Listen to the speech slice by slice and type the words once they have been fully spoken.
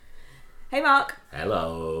Hey Mark.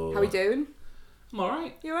 Hello. How are we doing? I'm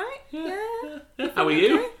alright. You alright? Yeah. How are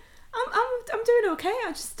you? Okay? I'm doing okay.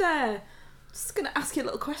 I just gonna ask you a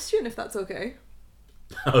little question if that's okay.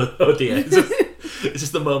 Oh dear. It's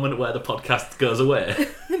just the moment where the podcast goes away.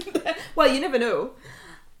 Well, you never know.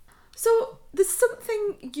 So there's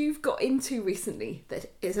something you've got into recently that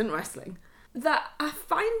isn't wrestling that I'm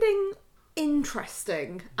finding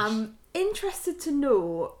interesting. I'm interested to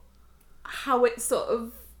know how it sort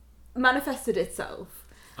of manifested itself.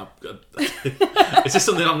 Is this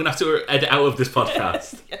something I'm going to have to edit out of this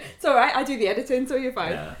podcast? Yeah, it's alright, I do the editing, so you're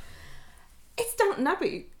fine. Yeah. It's Downton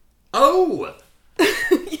Abbey. Oh!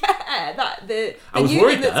 Yeah, the I was new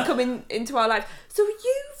worried thing that's there. coming into our lives. So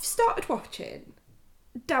you've started watching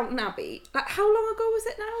Downton Abbey. Like, how long ago was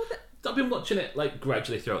it now? I've been watching it like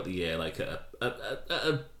gradually throughout the year, like at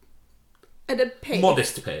a At a pace.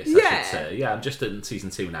 modest pace, I Yeah. should say. Yeah, I'm just in season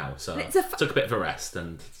 2 now, so It's took a bit of a rest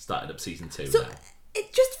and started up season 2 So now.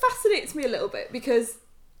 it just fascinates me a little bit because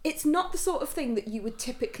it's not the sort of thing that you would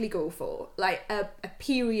typically go for, like a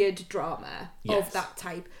period drama Yes. of that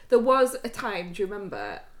type. There was a time, do you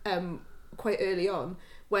remember, quite early on,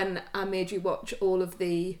 when I made you watch all of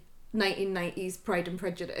the 1990s Pride and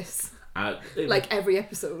Prejudice, like every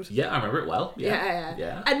episode. Yeah, I remember it well.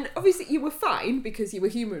 Yeah. And obviously you were fine because you were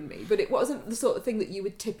humouring me, but it wasn't the sort of thing that you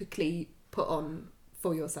would typically put on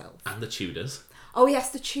for yourself. And the Tudors. Oh yes,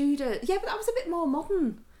 the Tudor. Yeah, but that was a bit more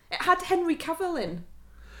modern. It had Henry Cavill in.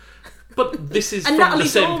 But this is And from Natalie the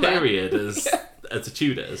same Dormer. period as the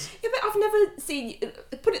Tudors. Yeah, but I've never seen...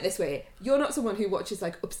 Put it this way, you're not someone who watches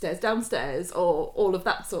like Upstairs, Downstairs or all of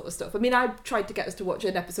that sort of stuff. I mean, I tried to get us to watch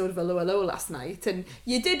an episode of Hello Hello last night and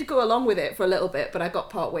you did go along with it for a little bit, but I got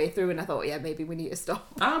part way through and I thought, yeah, maybe we need to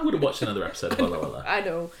stop. I would have watched another episode of Hello Hello. I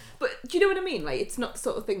know. But do you know what I mean? Like, it's not the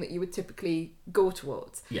sort of thing that you would typically go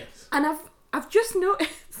towards. Yes. And I've just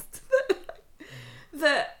noticed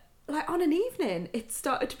that like on an evening it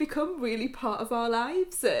started to become really part of our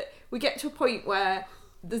lives, that we get to a point where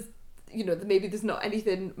there's, you know, maybe there's not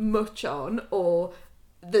anything much on or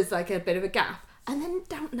there's like a bit of a gap and then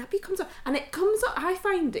Downton Abbey comes on and it comes on, I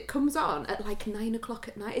find it comes on at like 9 o'clock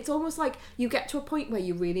at night. It's almost like you get to a point where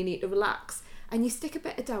you really need to relax and you stick a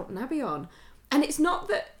bit of Downton Abbey on, and it's not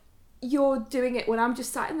that you're doing it when I'm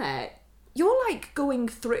just sat in there, you're like going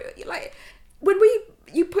through, like when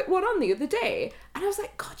you put one on the other day and I was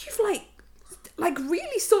like, God, you've like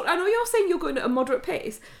really I know you're saying you're going at a moderate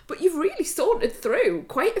pace, but you've really sauntered through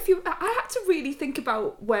quite a few. I had to really think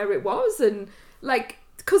about where it was, and like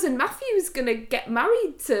cousin Matthew's gonna get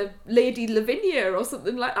married to Lady Lavinia or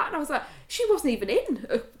something like that, and I was like, she wasn't even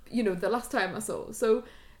in the last time I saw. So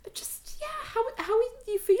just how are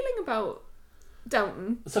you feeling about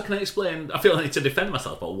Downton? So can I explain? I feel I need to defend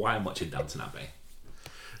myself about why I'm watching Downton Abbey.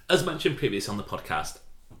 As mentioned previously on the podcast,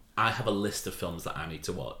 I have a list of films that I need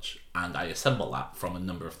to watch, and I assemble that from a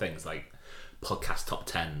number of things like podcast top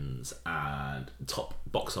 10s and top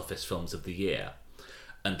box office films of the year.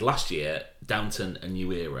 And last year, Downton: A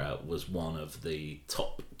New Era was one of the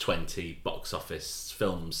top 20 box office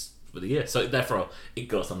films for the year. So therefore, it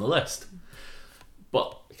goes on the list.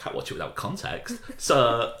 But you can't watch it without context.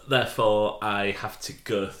 So therefore, I have to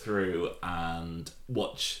go through and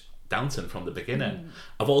watch Downton from the beginning.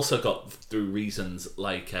 I've also got through reasons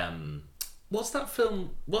like what's that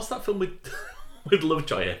film with with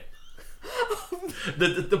Lovejoy in?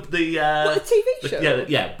 the What, a TV show?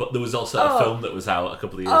 yeah, but there was also a film that was out a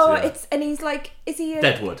couple of years ago. And he's like, is he a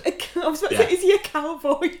Deadwood. I was about to say, is he a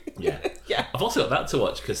cowboy? Yeah. Yeah. I've also got that to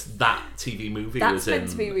watch because that TV movie That's was meant in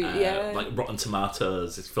to be like Rotten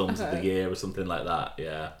Tomatoes, it's films of the year or something like that.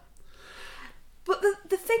 Yeah. But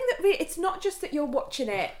the thing that really, it's not just that you're watching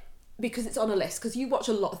it because it's on a list, because you watch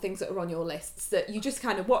a lot of things that are on your lists that you just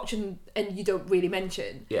kind of watch and you don't really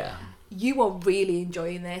mention. Yeah. You are really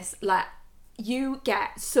enjoying this. Like, you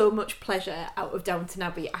get so much pleasure out of Downton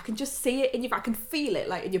Abbey. I can just see it in I can feel it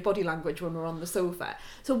like in your body language when we're on the sofa.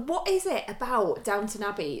 So what is it about Downton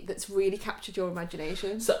Abbey that's really captured your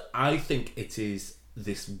imagination? So I think it is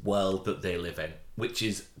this world that they live in, which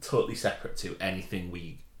is totally separate to anything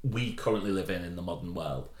we currently live in the modern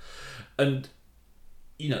world. And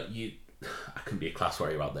I can be a class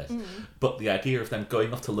warrior about this, but the idea of them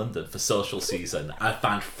going off to London for social season I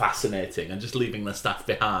find fascinating, and just leaving the staff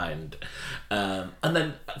behind. And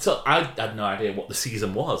then, so I had no idea what the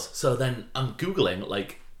season was. So then I'm Googling,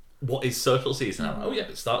 like, what is social season? I'm like, oh yeah,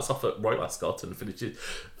 it starts off at Royal Ascot and finishes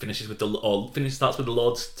with starts with the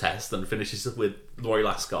Lord's Test and finishes with Royal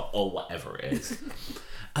Ascot or whatever it is.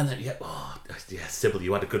 And then, Sybil,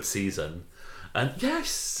 you had a good season. And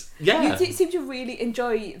yes, yeah. You seem to really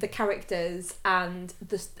enjoy the characters and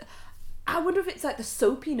I wonder if it's like the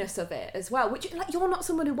soapiness of it as well, which like you're not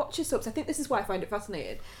someone who watches soaps. I think this is why I find it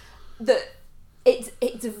fascinating. That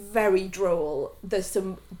it's very droll. There's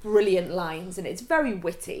some brilliant lines and it's very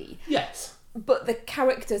witty. Yes. But the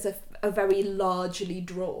characters are very largely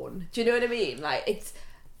drawn. Do you know what I mean? Like it's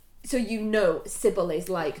so Sybil is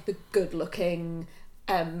like the good-looking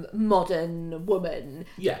modern woman.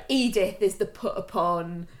 Yeah. Edith is the put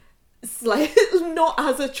upon, like not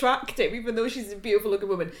as attractive, even though she's a beautiful looking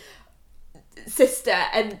woman, sister,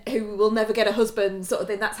 and who will never get a husband, sort of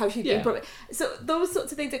thing. That's how she's been brought up. So those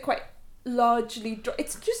sorts of things are quite largely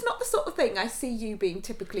it's just not the sort of thing I see you being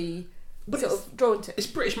typically sort of drawn to. It's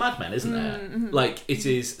British Mad Men, isn't it? Mm-hmm. Like, it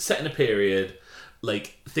is set in a period,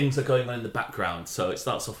 like, things are going on in the background. So it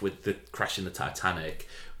starts off with the crash in the Titanic.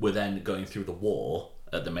 We're then going through the war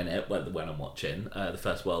at the minute, when I'm watching, the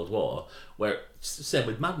First World War, where, same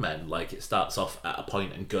with Mad Men, like, it starts off at a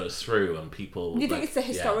point and goes through, and people... You think it's the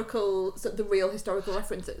historical, sort of the real historical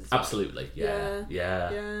references? Absolutely, yeah.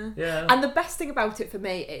 And the best thing about it for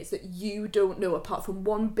me is that you don't know, apart from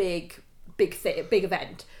one big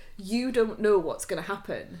event, you don't know what's going to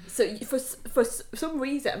happen. So for some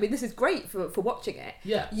reason, I mean, this is great for watching it.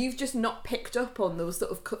 Yeah. You've just not picked up on those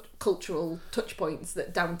sort of cultural touch points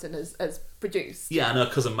that Downton has produced. Yeah, I know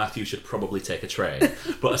cousin Matthew should probably take a train,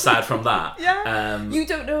 but aside from that, you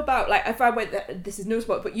don't know about, like, if I went there, this is no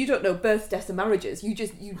spot, but you don't know births, deaths and marriages.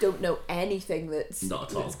 You don't know anything that's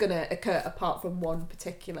going to occur apart from one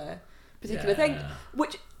particular thing,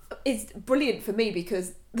 which is brilliant for me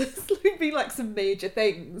because there's been like some major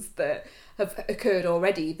things that have occurred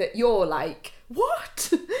already that you're like,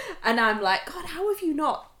 what? And I'm like, God, how have you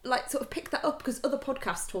not like sort of picked that up? Because other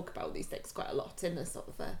podcasts talk about these things quite a lot in a sort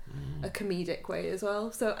of a comedic way as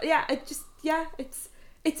well. So yeah, it's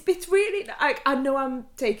really, I know I'm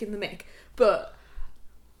taking the mick, but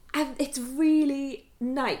it's really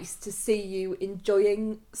nice to see you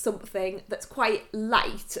enjoying something that's quite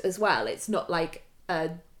light as well. It's not like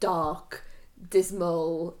a dark,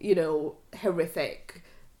 dismal, horrific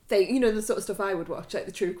thing, the sort of stuff I would watch, like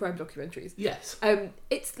the true crime documentaries. Yes.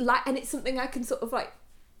 It's like, and it's something I can sort of like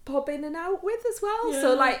pop in and out with as well.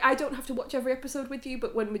 So like, I don't have to watch every episode with you,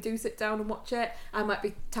 but when we do sit down and watch it, I might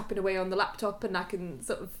be tapping away on the laptop and I can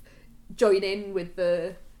sort of join in with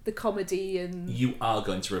the comedy. And you are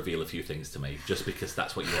going to reveal a few things to me just because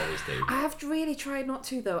that's what you always do. I have really tried not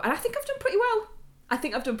to, though, and I think I've done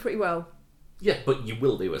pretty well. Yeah, but you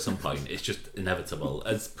will do at some point. It's just inevitable.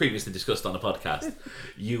 As previously discussed on the podcast,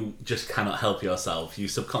 you just cannot help yourself. You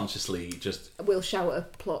subconsciously just... will shout a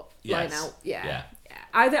plot line out. Yeah.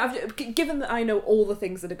 I think given that I know all the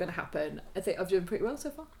things that are going to happen, I think I've done pretty well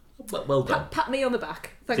so far. Well done. Pat me on the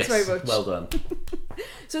back. Thanks very much. Well done.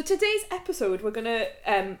 So today's episode, we're going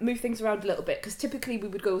to move things around a little bit, because typically we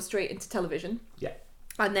would go straight into television. Yeah.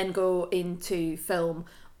 And then go into film.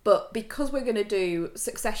 But because we're going to do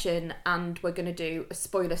Succession and we're going to do a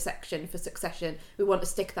spoiler section for Succession, we want to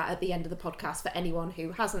stick that at the end of the podcast for anyone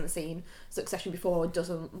who hasn't seen Succession before or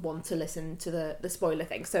doesn't want to listen to the spoiler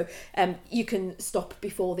thing. So you can stop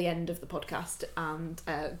before the end of the podcast and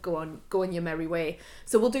go on your merry way.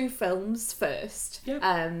 So we'll do films first. Yep.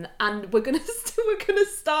 And we're gonna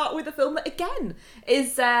start with a film that again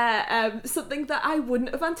is something that I wouldn't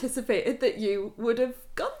have anticipated that you would have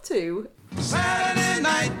gone to. Saturday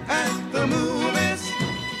night at the movies.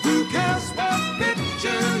 Who cares what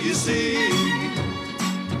picture you see?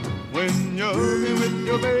 When you're hugging with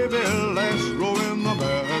your baby, last row in the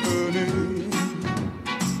balcony.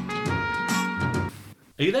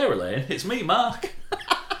 Are you there, Elaine? It's me, Mark.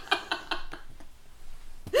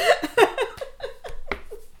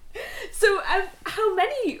 So, how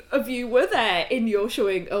many of you were there in your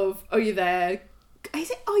showing of Are You There? Is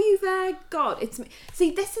it Are You There, God? It's me.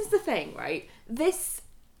 See, this is the thing, right? This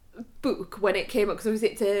book, when it came up, because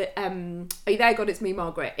obviously it's Are You There, God? It's Me,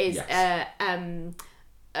 Margaret, is a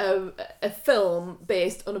film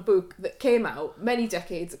based on a book that came out many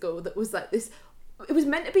decades ago that was like this. It was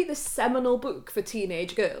meant to be the seminal book for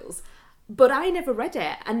teenage girls, but I never read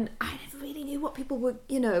it, and I never really knew what people were,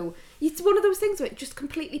 it's one of those things where it just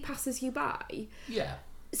completely passes you by. Yeah.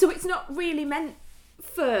 So it's not really meant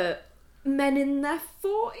for men in their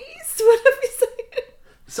 40s, what are we saying?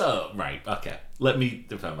 So, right, okay. Let me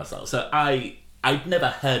defend myself. So I'd never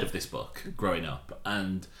heard of this book growing up,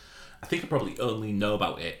 and I think I probably only know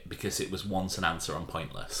about it because it was once an answer on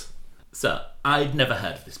Pointless. So I'd never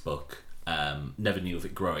heard of this book, never knew of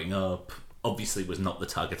it growing up, obviously was not the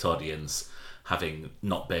target audience, having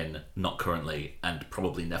not been, not currently, and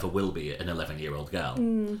probably never will be an 11-year-old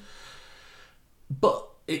girl. But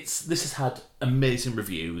this has had amazing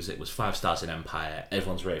reviews. It was 5 stars in Empire.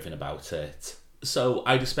 Everyone's raving about it. So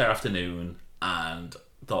I had a spare afternoon and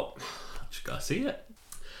thought, just gotta see it.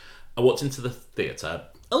 I walked into the theatre,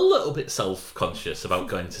 a little bit self-conscious about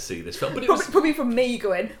going to see this film, but it was Probably from me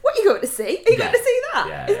going, what are you going to see? Are you going to see that?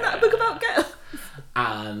 Yeah, Isn't that a book about girls?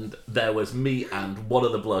 And there was me and one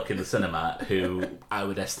other bloke in the cinema who I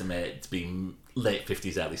would estimate to be late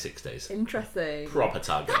 50s, early 60s. Interesting. Proper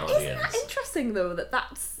target Isn't audience. that interesting, though,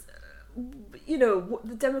 that's, you know, what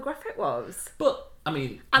the demographic was? But, I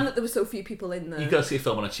mean... And that there were so few people in there. You go see a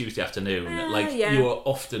film on a Tuesday afternoon, yeah. you are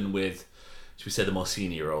often with, should we say, the more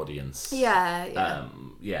senior audience. Yeah.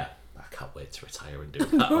 Yeah, I can't wait to retire and do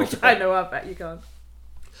that. I know, I bet you can.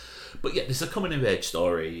 But yeah, this is a coming-of-age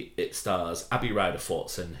story. It stars Abby Ryder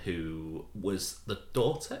Fortson, who was the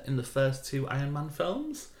daughter in the first two Iron Man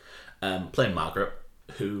films, playing Margaret,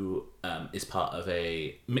 who is part of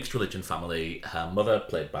a mixed religion family. Her mother,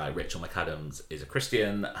 played by Rachel McAdams, is a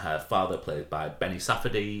Christian. Her father, played by Benny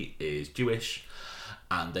Safdie, is Jewish.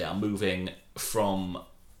 And they are moving from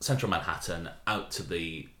central Manhattan out to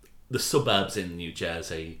the suburbs in New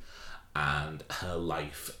Jersey. And her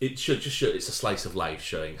life, it's a slice of life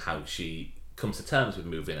showing how she comes to terms with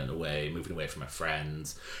moving away from her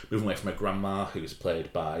friends, moving away from her grandma, who's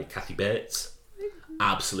played by Kathy Bates.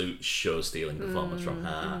 Absolute show-stealing performance from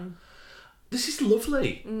her. This is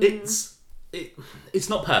lovely. It's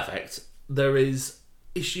not perfect. There is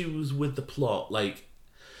issues with the plot. Like,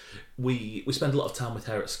 we spend a lot of time with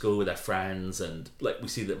her at school with her friends, and like we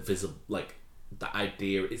see that the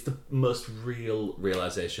idea, it's the most real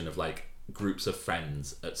realisation of like groups of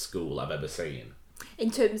friends at school I've ever seen. In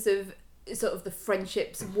terms of sort of the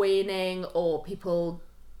friendships waning, or people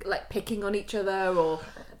like picking on each other, or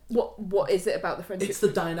what is it about the friendship? It's the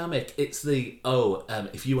dynamic. It's the,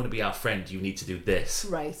 if you want to be our friend, you need to do this.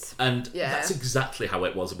 Right. And that's exactly how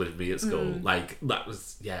it was with me at school. Like, that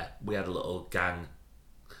was, we had a little gang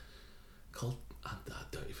called, I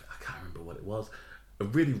can't remember what it was. A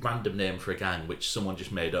really random name for a gang, which someone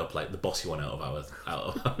just made up, like the bossy one out of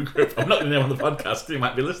our group. I'm not going to name on the podcast, you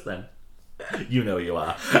might be listening. You know you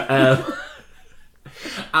are.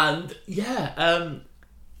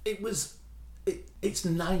 It's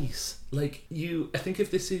nice. Like, I think if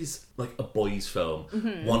this is like a boys' film,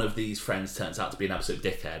 one of these friends turns out to be an absolute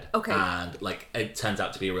dickhead. Okay. And like it turns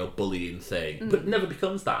out to be a real bullying thing. But it never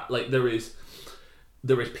becomes that. Like, there is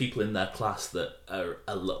people in their class that are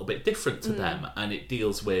a little bit different to them, and it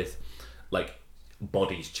deals with like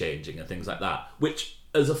bodies changing and things like that, which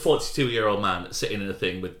as a 42-year-old man sitting in a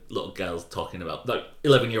thing with little girls talking about, like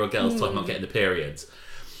 11-year-old girls talking about getting the periods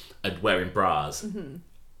and wearing bras,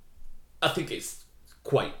 I think it's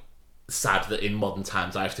quite sad that in modern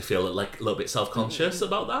times I have to feel like a little bit self-conscious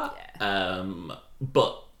about that. Yeah.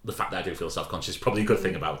 But the fact that I do feel self-conscious is probably a good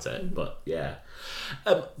thing about it. But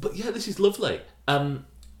this is lovely. And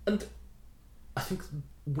I think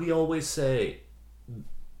we always say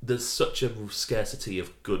there's such a scarcity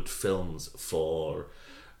of good films for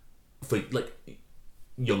like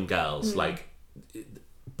young girls. Like,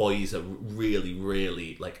 boys are really,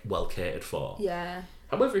 really like well catered for. Yeah.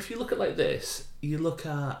 However, if you look at like this, you look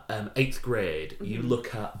at 8th Grade, you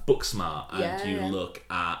look at Booksmart, and you look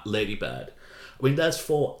at Lady Bird. I mean, there's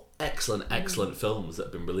 4 excellent films that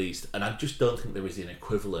have been released, and I just don't think there is an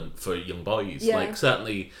equivalent for young boys. Like,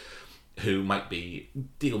 certainly who might be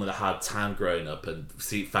dealing with a hard time growing up and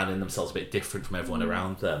finding themselves a bit different from everyone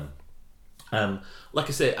around them. Like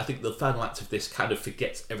I say, I think the final act of this kind of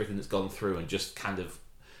forgets everything that's gone through and just kind of,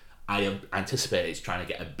 I anticipate it's trying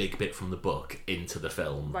to get a big bit from the book into the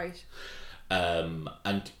film. Right.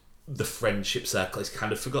 And the friendship circle is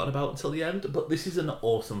kind of forgotten about until the end, but this is an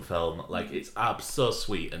awesome film. Like, it's so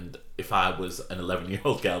sweet, and if I was an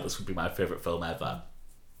 11-year-old girl, this would be my favourite film ever.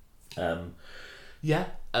 I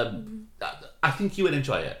think you would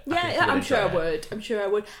enjoy it. I'm sure I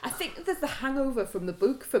would. I think there's the hangover from the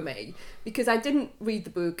book for me, because I didn't read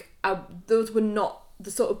the book. Those were not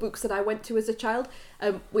the sort of books that I went to as a child.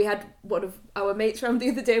 We had one of our mates around the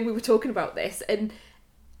other day and we were talking about this, and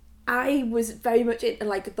I was very much into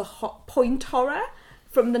like the hot point horror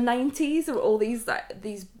from the 90s, or all these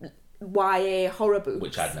YA horror books.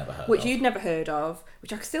 Which I'd never heard of. Which you'd never heard of,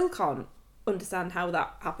 which I still can't understand how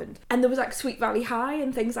that happened. And there was like Sweet Valley High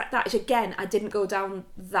and things like that, which again, I didn't go down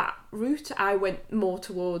that route. I went more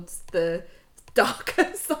towards the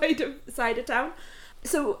darker side of town.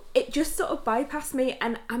 So it just sort of bypassed me,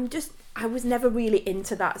 and I was never really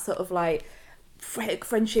into that sort of like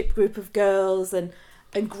friendship group of girls and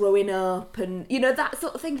growing up, and you know, that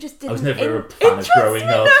sort of thing just didn't. I was never a fan of growing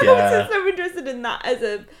up. I was never interested in that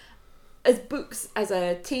as books as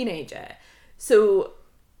a teenager. So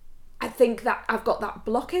I think that I've got that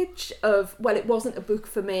blockage of, well, it wasn't a book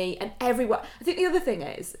for me, and everyone... I think the other thing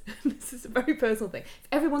is, this is a very personal thing, if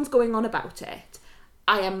everyone's going on about it,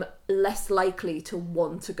 I am less likely to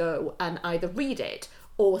want to go and either read it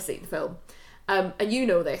or see the film. And you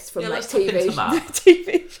know this from like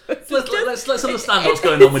TV shows. Let's understand what's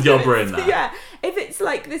going on with your brain now. Yeah, if it's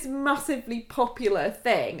like this massively popular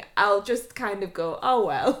thing, I'll just kind of go, oh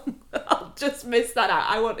well, I'll just miss that out.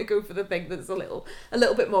 I want to go for the thing that's a little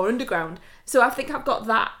bit more underground. So I think I've got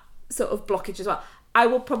that sort of blockage as well. I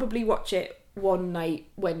will probably watch it one night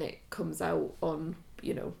when it comes out on,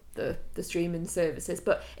 you know, the streaming services,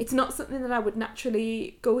 but it's not something that I would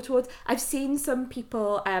naturally go towards. I've seen some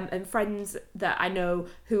people and friends that I know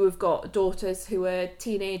who have got daughters who are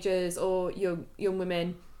teenagers or young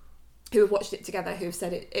women who have watched it together, who have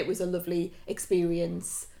said it was a lovely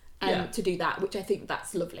experience to do that, which I think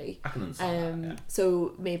that's lovely. I can understand that, yeah.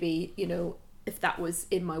 So maybe, you know, if that was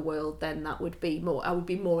in my world, then that would be more, I would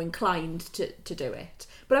be more inclined to do it.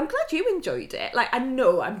 But I'm glad you enjoyed it. Like, I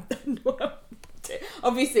know I'm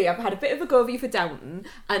obviously I've had a bit of a go of you for Downton,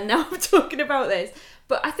 and now I'm talking about this,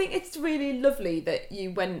 but I think it's really lovely that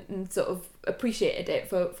you went and sort of appreciated it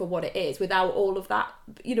for what it is, without all of that,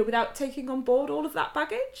 you know, without taking on board all of that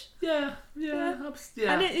baggage. Yeah.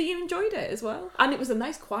 And you enjoyed it as well, and it was a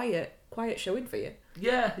nice quiet showing for you.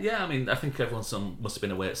 Yeah. I mean, I think everyone's must have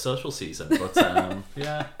been away at social season, but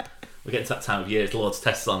yeah, we're getting to that time of year. Lord's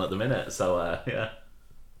tests on at the minute, so yeah.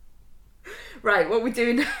 Right, what are we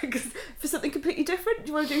doing next? For something completely different? Do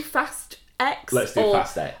you want to do Fast X? Let's do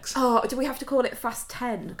Fast X. Oh, do we have to call it Fast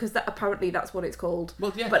 10? Because apparently that's what it's called.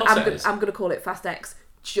 Well, yeah, but I'm going to call it Fast X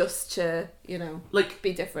just to, you know, like,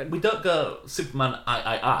 be different. We don't go Superman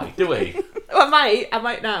I, do we? Well, I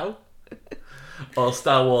might now. Or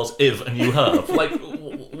Star Wars If and You Have. Like,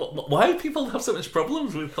 why do people have so much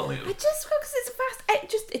problems with calling it? Just because it's Fast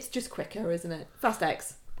X, it's just quicker, isn't it? Fast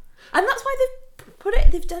X. And that's why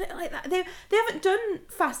they've done it like that. They haven't done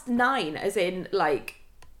Fast 9 as in, like,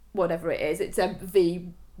 whatever it is. It's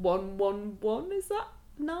V111, is that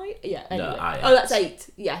 9? Yeah, anyway. No, oh, that's 8.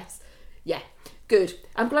 Yes. Yeah. Good.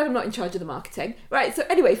 I'm glad I'm not in charge of the marketing. Right, so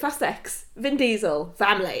anyway, Fast X, Vin Diesel,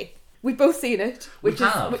 family. We've both seen it, which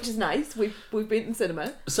is nice. We've been in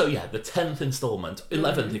cinema. So yeah, the 10th instalment,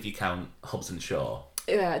 11th if you count Hobbs and Shaw.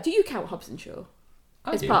 Yeah. Do you count Hobbs and Shaw?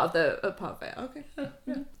 As part of it, okay.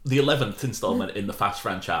 Yeah. The 11th instalment in the Fast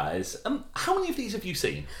franchise. How many of these have you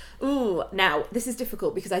seen? Ooh, now, this is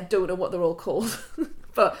difficult because I don't know what they're all called.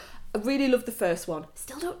 But I really love the first one.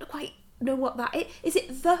 Still don't quite know what that is. Is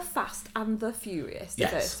it The Fast and the Furious? The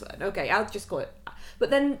first one? Okay, I'll just call it. But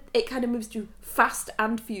then it kind of moves to Fast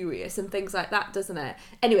and Furious and things like that, doesn't it?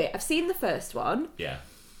 Anyway, I've seen the first one. Yeah.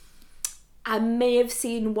 I may have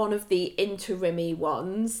seen one of the interim-y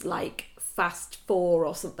ones, like Fast 4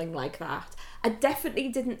 or something like that. I definitely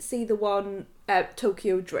didn't see the one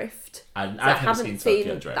Tokyo Drift. I haven't seen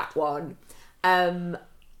Tokyo Drift. That one.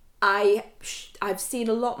 I've seen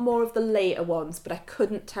a lot more of the later ones, but I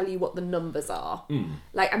couldn't tell you what the numbers are.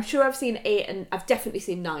 Like, I'm sure I've seen 8, and I've definitely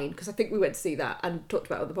seen 9 because I think we went to see that and talked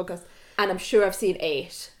about it on the podcast. And I'm sure I've seen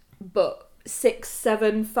 8, but 6,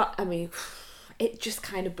 7, 5. I mean, it just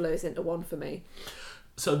kind of blurs into one for me.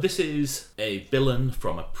 So this is a villain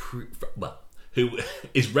from who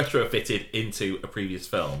is retrofitted into a previous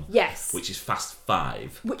film. Yes. Which is Fast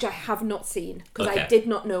 5. Which I have not seen, because I did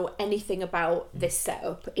not know anything about this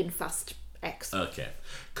setup in Fast X. Okay.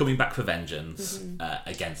 Coming back for vengeance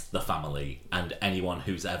against the family and anyone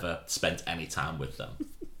who's ever spent any time with them.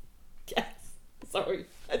 Yes. Sorry.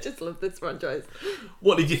 I just love this franchise.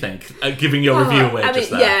 What did you think? Giving your review away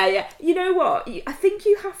just there. Yeah. You know what? I think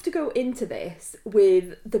you have to go into this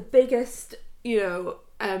with the biggest, you know...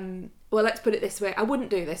 well, let's put it this way. I wouldn't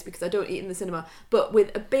do this because I don't eat in the cinema, but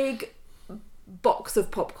with a big box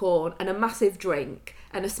of popcorn and a massive drink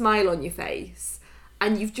and a smile on your face,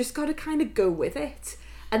 and you've just got to kind of go with it.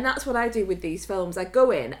 And that's what I do with these films. I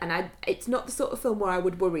go in, and it's not the sort of film where I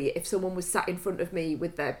would worry if someone was sat in front of me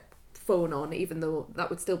with their phone on, even though that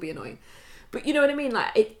would still be annoying. But you know what I mean?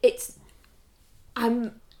 Like,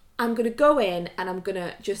 I'm going to go in and I'm going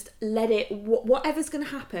to just let it... Whatever's going to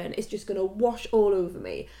happen is just going to wash all over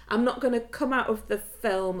me. I'm not going to come out of the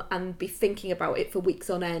film and be thinking about it for weeks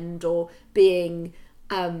on end or being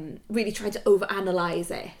really trying to overanalyze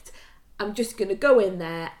it. I'm just going to go in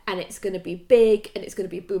there and it's going to be big and it's going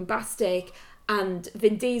to be bombastic, and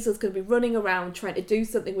Vin Diesel's going to be running around trying to do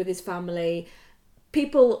something with his family.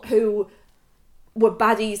 People who were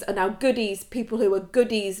baddies are now goodies. People who are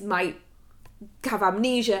goodies might have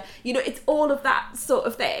amnesia. You know, it's all of that sort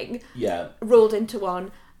of thing rolled into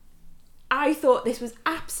one. I thought this was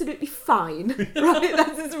absolutely fine. Right,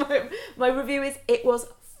 that's my review is it was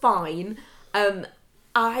fine.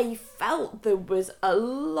 I felt there was a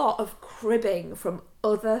lot of cribbing from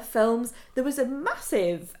other films. There was a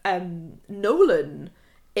massive Nolan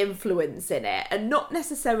influence in it, and not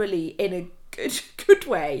necessarily in a good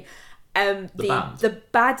way. The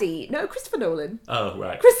baddie. No, Christopher Nolan. Oh,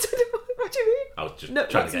 right. Christopher Nolan. What do you mean? I was just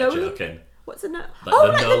trying to get a joke in. What's a no? Like oh,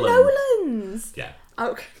 the right, Nolan. the Nolans. Yeah.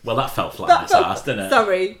 Okay. Well, that fell flat in its arse, didn't it?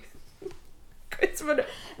 Sorry. Christopher Nolan.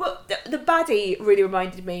 Well, the baddie really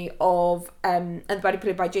reminded me of, and the baddie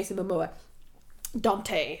played by Jason Momoa,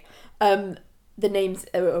 Dante. The names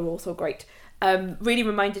are also great. Really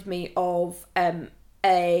reminded me of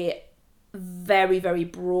a very, very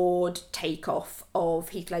broad takeoff of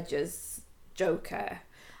Heath Ledger's Joker.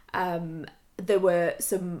 There were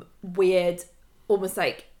some weird, almost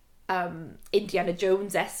like Indiana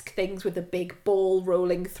Jones-esque things with a big ball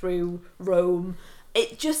rolling through Rome.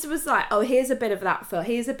 It just was like, oh, here's a bit of that film,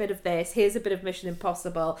 here's a bit of this, here's a bit of Mission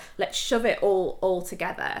Impossible, let's shove it all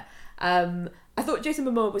together. I thought Jason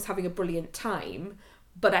Momoa was having a brilliant time,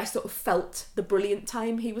 but I sort of felt the brilliant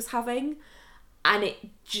time he was having, and it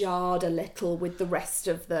jarred a little with the rest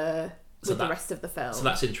of the film. So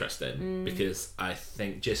that's interesting, because I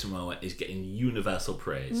think Jason Momoa is getting universal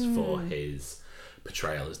praise for his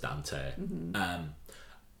portrayal as Dante.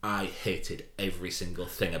 I hated every single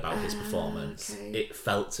thing about his performance. Okay. It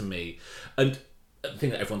felt to me, and the thing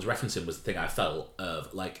that everyone's referencing was the thing I felt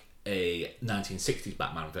of, like a 1960s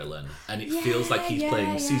Batman villain, and it feels like he's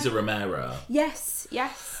playing Cesar Romero. Yes.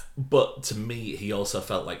 But to me, he also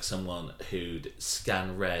felt like someone who'd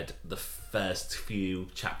read the first few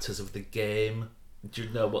chapters of the game. Do you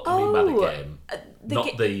know what I mean by the game?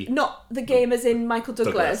 Not the game as in Michael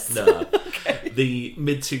Douglas. No. Okay. The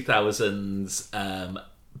mid-2000s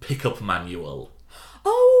pickup manual.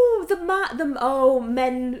 Oh,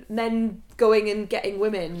 men going and getting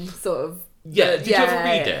women, sort of. Yeah, did you ever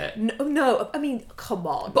read it? No, I mean, come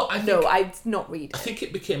on. But I'd not read it. I think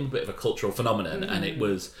it became a bit of a cultural phenomenon, and it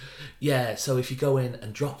was, so if you go in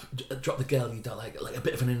and drop the girl, you don't like a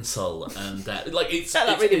bit of an insult, and like it's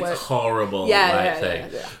horrible, thing. Yeah.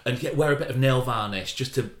 And wear a bit of nail varnish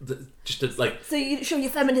just to like. So you show your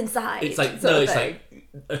feminine side. It's like it's like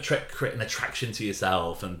create an attraction to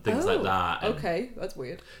yourself and things like that. And okay, that's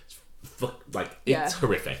weird. It's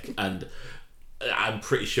horrific, and I'm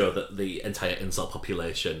pretty sure that the entire incel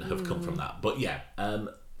population have come from that. But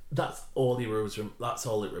that's all it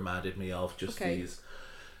reminded me of. Just these.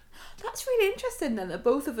 That's really interesting then, that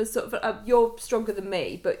both of us sort of, you're stronger than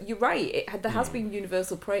me, but you're right, there has been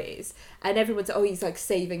universal praise, and everyone's like, oh, he's like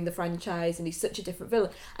saving the franchise and he's such a different villain.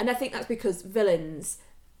 And I think that's because villains,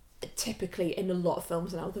 typically in a lot of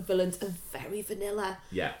films now, the villains are very vanilla.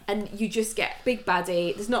 Yeah. And you just get big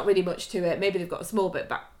baddie, there's not really much to it, maybe they've got a small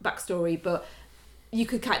bit backstory, but you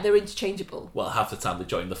could they're interchangeable. Well, half the time they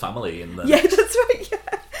join the family in the... Yeah, that's right, yeah.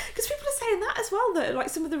 Because people are saying that as well, that like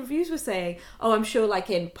some of the reviews were saying, oh, I'm sure like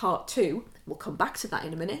in part 2, we'll come back to that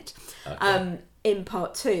in a minute, in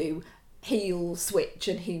part 2, he'll switch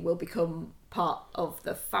and he will become part of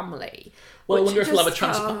the family. Well, I wonder if he'll have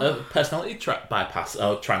a personality bypass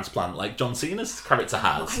or transplant like John Cena's character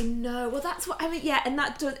has. I know. Well, that's what I mean. Yeah, and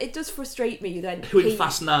it does frustrate me. Then who in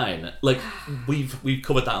Fast 9? Like we've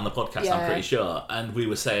covered that on the podcast. I'm pretty sure, and we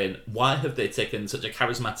were saying, why have they taken such a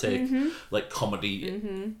charismatic like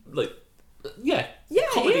comedy like.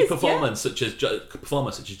 Comedy performer such as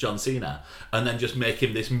John Cena, and then just make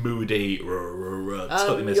him this moody,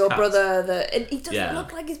 totally miscast. Your brother, and he doesn't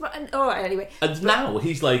look like his brother. Anyway. And now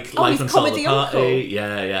he's like life and soul of the party. Uncle.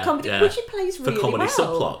 Yeah. Comedy, which he plays really well. For comedy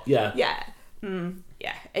subplot, yeah.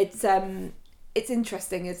 It's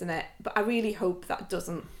interesting, isn't it? But I really hope that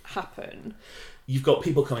doesn't happen. You've got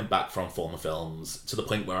people coming back from former films to the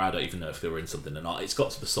point where I don't even know if they were in something or not. It's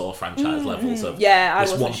got to the Saw franchise levels of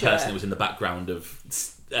this one person who was in the background of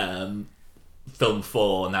film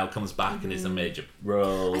 4 now comes back and is a major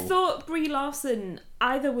role. I thought Brie Larson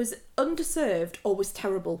either was underserved or was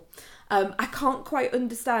terrible. I can't quite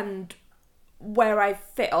understand where I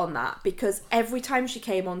fit on that, because every time she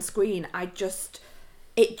came on screen, it just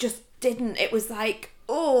didn't. It was like,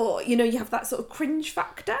 oh, you have that sort of cringe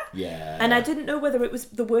factor. Yeah. And I didn't know whether it was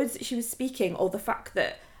the words that she was speaking or the fact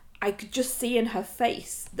that I could just see in her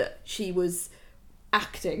face that she was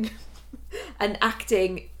acting. And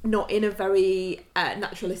acting not in a very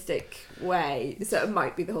naturalistic way. So it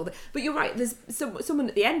might be the whole thing. But you're right, there's someone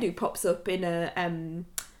at the end who pops up in a...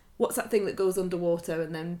 what's that thing that goes underwater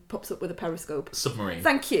and then pops up with a periscope? Submarine.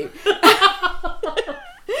 Thank you.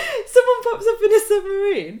 Someone someone pops up in a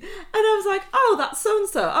submarine, and I was like, oh, that's so and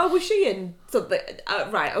so. Oh, was she in something?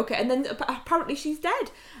 Right, okay. And then apparently she's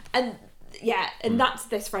dead, and that's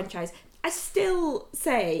this franchise. I still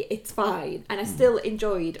say it's fine, and I still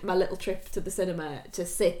enjoyed my little trip to the cinema to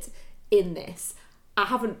sit in this. I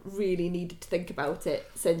haven't really needed to think about it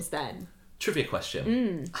since then. Trivia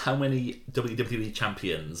question. How many WWE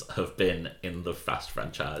champions have been in the Fast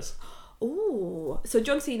franchise? Oh, so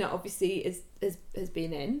John Cena obviously has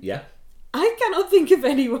been in. Yeah. I cannot think of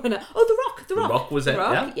anyone. Oh, The Rock. The Rock was The it,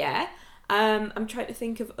 Rock, yeah. I'm trying to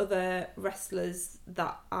think of other wrestlers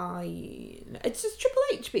that It's just Triple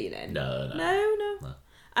H being in. No.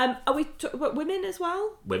 Are we about women as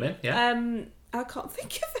well? Women, yeah. I can't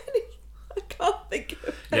think of any. I can't think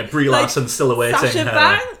of Yeah, Brie Larson's still awaiting Sasha her.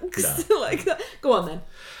 Banks. No. Like that. Go on then.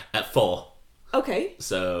 At 4. Okay.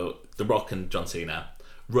 So, The Rock and John Cena.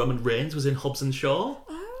 Roman Reigns was in Hobbs and Shaw. Oh,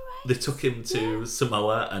 right. They took him to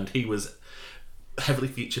Samoa, and he was heavily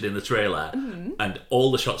featured in the trailer. And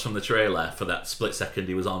all the shots from the trailer for that split second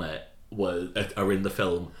he was on it are in the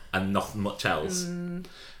film, and nothing much else.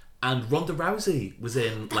 And Ronda Rousey was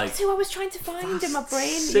in That's who I was trying to find in my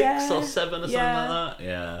brain. 6 or 7 or something like that.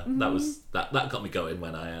 Yeah, that was that got me going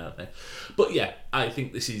when I. But yeah, I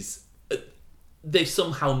think this is. They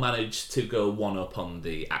somehow managed to go one up on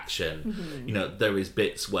the action. You know, there is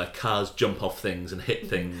bits where cars jump off things and hit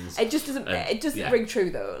things. It just doesn't. It doesn't ring true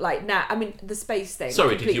though. Like I mean, the space thing.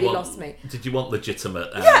 Sorry, completely lost me. Did you want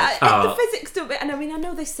legitimate? The physics of it, and I mean, I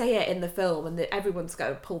know they say it in the film, and that everyone's got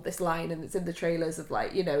to pull this line, and it's in the trailers of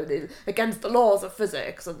like, you know, against the laws of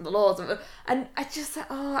physics and the laws of, and I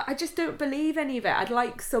just don't believe any of it. I'd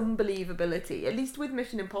like some believability, at least with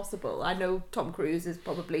Mission Impossible. I know Tom Cruise is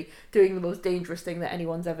probably doing the most dangerous thing that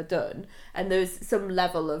anyone's ever done, and there's some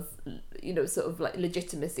level of, you know, sort of like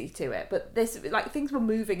legitimacy to it, but this, like, things were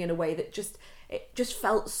moving in a way that just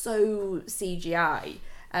felt so CGI.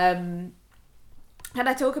 And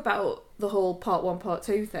I talk about the whole part 1 part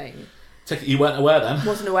 2 thing. You weren't aware then?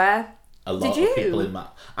 Wasn't aware. A lot of people in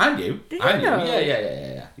that. I knew. I knew. Know?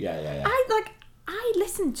 Yeah. I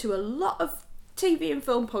listen to a lot of TV and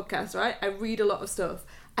film podcasts, right? I read a lot of stuff,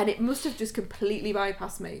 and it must have just completely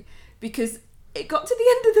bypassed me, because it got to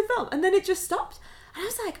the end of the film and then it just stopped, and I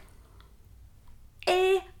was like,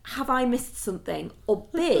 A, have I missed something? Or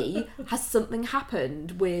B, has something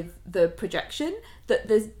happened with the projection, that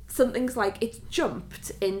there's something's like it's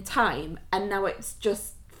jumped in time and now it's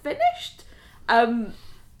just finished?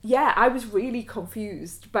 I was really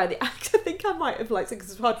confused by the act. I think I might have, like, because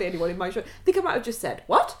there's hardly anyone in my show, I think I might have just said,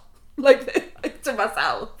 what? Like, to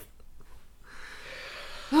myself.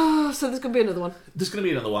 Oh, so there's going to be another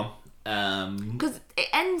one. Because it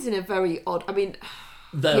ends in a very odd. I mean,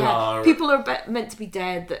 people are meant to be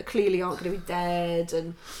dead that clearly aren't going to be dead,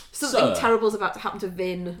 and something terrible is about to happen to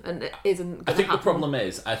Vin, and it isn't going to happen. The problem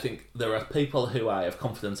is, I think there are people who I have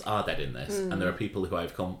confidence are dead in this, and there are people who I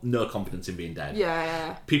have no confidence in being dead.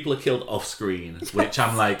 Yeah. People are killed off screen, which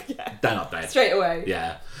I'm like, they're not dead straight away.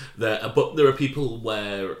 Yeah, but there are people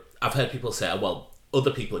where I've heard people say, well, other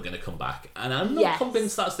people are going to come back, and I'm not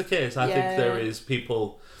convinced that's the case. I think there is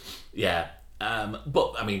people. Yeah,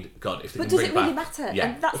 but I mean, God, if they can bring back... But does it really matter?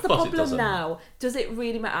 Yeah, and that's the problem now. Does it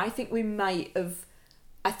really matter? I think we might have...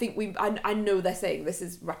 I know they're saying this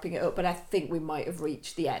is wrapping it up, but I think we might have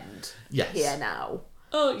reached the end here now.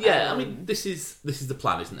 Oh, yeah, I mean, this is the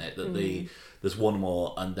plan, isn't it? That there's one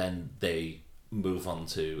more, and then they move on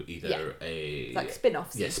to either a... like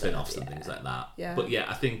spin-offs. Yeah, spin-offs and things like that. Yeah. But yeah,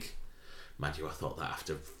 I think... Mind you, I thought that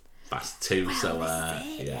after... Fast 2,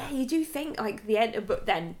 you do think like the end, but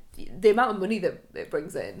then the amount of money that it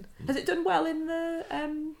brings in, has it done well in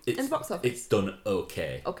the box office? It's done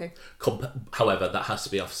okay. However, that has to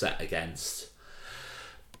be offset against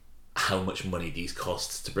how much money these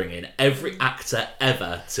cost to bring in every actor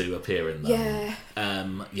ever to appear in them.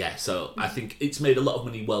 So I think it's made a lot of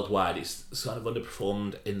money worldwide. It's sort of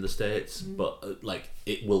underperformed in the States, but like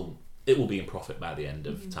it will be in profit by the end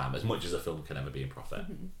of time, as much as a film can ever be in profit.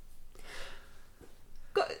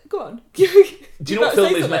 Go on. Do you know what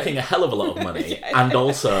film is making a hell of a lot of money? And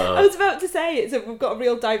also... I was about to say, we've got a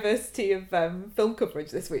real diversity of film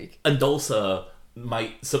coverage this week. And also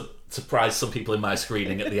might surprise some people in my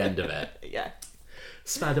screening at the end of it. Yeah.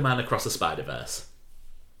 Spider-Man Across the Spider-Verse.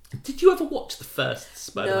 Did you ever watch the first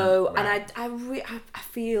Spider-Man? No, right. And I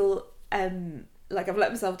feel like I've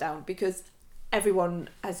let myself down, because everyone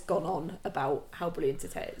has gone on about how brilliant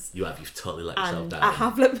it is. You've totally let yourself And down. I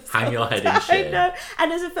have let myself Hang your head down, in shame. I know.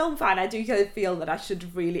 And as a film fan, I do kind of feel that I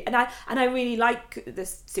should really... And I really like the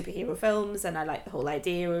superhero films, and I like the whole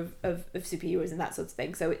idea of superheroes and that sort of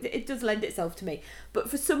thing. So it does lend itself to me. But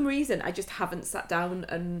for some reason, I just haven't sat down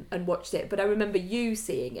and watched it. But I remember you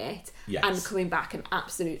seeing it and coming back and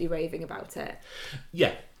absolutely raving about it.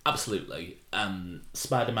 Yeah, absolutely.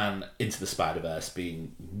 Spider-Man Into the Spider-Verse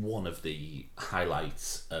being one of the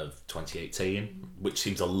highlights of 2018, which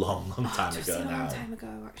seems a long time ago now. A long time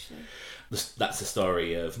ago, actually. That's the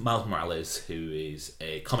story of Miles Morales, who is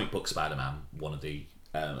a comic book Spider-Man, one of the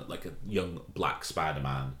like a young black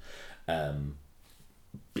Spider-Man,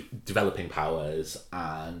 developing powers,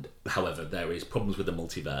 and however there is problems with the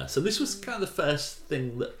multiverse. So this was kind of the first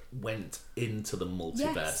thing that went into the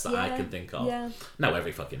multiverse that I can think of. Yeah. Now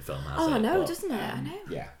every fucking film has it. Oh, no, but, doesn't it? I know.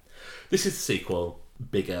 Yeah. This is the sequel.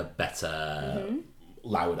 Bigger, better,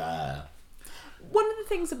 louder. One of the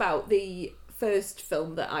things about the first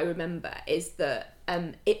film that I remember is that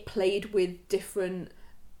it played with different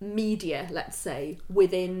media, let's say,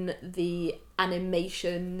 within the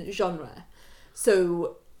animation genre.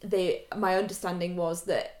 So my understanding was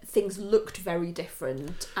that things looked very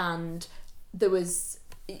different, and there was...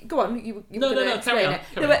 Go on, you were going to explain it.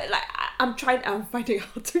 I'm finding out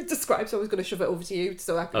how to describe, so I was going to shove it over to you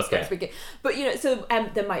so I can start speaking. But, so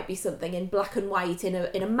there might be something in black and white in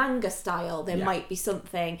a manga style. There might be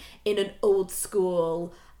something in an old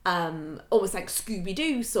school, almost like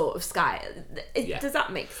Scooby-Doo sort of style. Does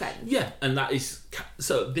that make sense? Yeah, and that is...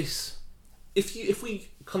 So this... If we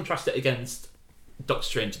contrast it against Doctor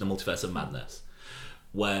Strange and the Multiverse of Madness,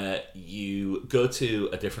 where you go to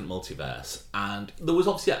a different multiverse, and there was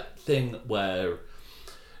obviously that thing where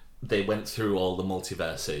they went through all the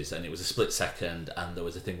multiverses and it was a split second, and there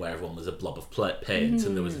was a thing where everyone was a blob of paint,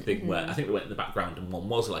 and there was a thing where I think they went in the background and one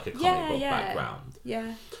was like a comic book background.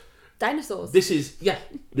 Yeah. Dinosaurs. This is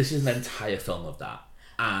an entire film of that.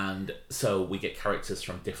 And so we get characters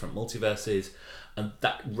from different multiverses, and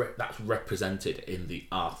that's represented in the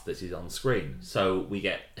art that is on screen. So we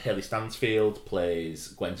get Haley Stansfield plays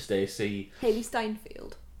Gwen Stacy. Haley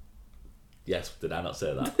Steinfeld. Yes, did I not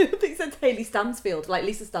say that? I think it said Haley Stansfield, like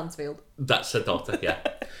Lisa Stansfield. That's her daughter, yeah.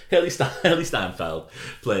 Haley Steinfeld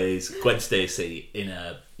plays Gwen Stacy in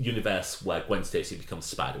a universe where Gwen Stacy becomes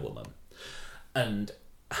Spider-Woman. And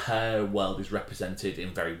her world is represented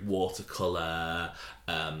in very watercolour,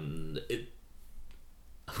 I'm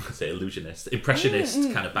going to say illusionist,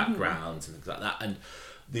 impressionist kind of backgrounds and things like that. And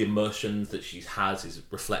the emotions that she has is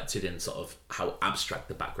reflected in sort of how abstract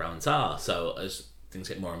the backgrounds are. So as things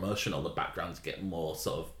get more emotional, the backgrounds get more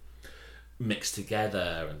sort of mixed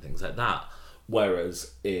together and things like that.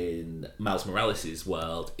 Whereas in Miles Morales'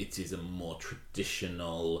 world, it is a more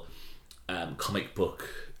traditional comic book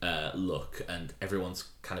look, and everyone's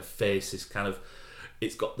kind of face is kind of,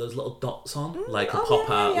 it's got those little dots on, like a pop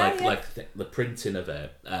art, like the printing of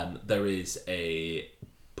it. There is a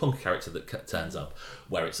punk character that turns up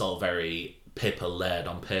where it's all very paper layered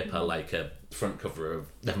on paper, like a front cover of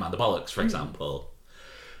Nevermind the Bollocks, for example.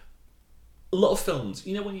 A lot of films,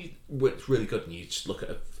 when it's really good and you just look at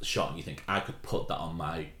a shot and you think, I could put that on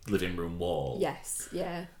my living room wall. Yes,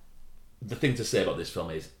 yeah. The thing to say about this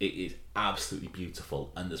film is it is absolutely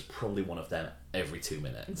beautiful, and there's probably one of them every 2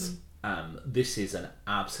 minutes. This is an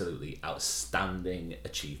absolutely outstanding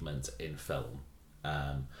achievement in film.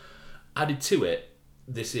 Added to it,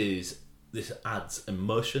 this adds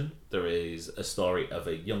emotion. There is a story of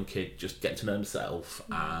a young kid just getting to know himself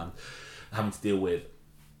and having to deal with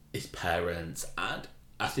his parents, and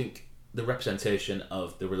I think the representation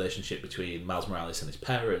of the relationship between Miles Morales and his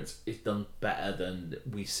parents is done better than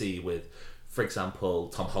we see with, for example,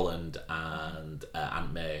 Tom Holland and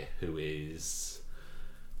Aunt May, who is...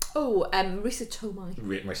 Marissa Tomei.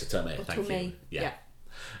 Marissa Tomei, thank you. Yeah.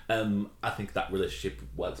 I think that relationship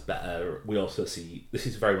works better. We also see, this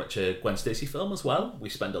is very much a Gwen Stacy film as well. We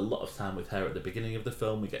spend a lot of time with her at the beginning of the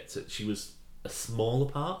film. She was a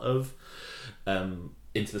smaller part of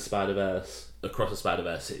Into the Spider-Verse. Across the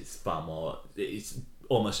Spider-Verse, it's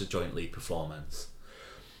almost a joint lead performance.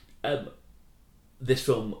 This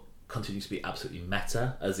film continues to be absolutely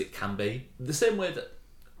meta, as it can be. The same way that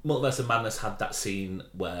Multiverse of Madness had that scene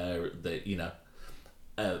where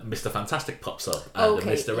Mr. Fantastic pops up and the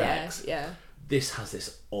Mr. X. Yeah. This has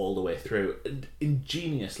this all the way through, and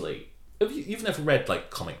ingeniously. You've never read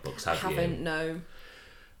comic books, have you? Haven't, no.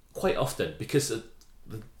 Quite often, because the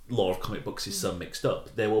lore of comic books is so mixed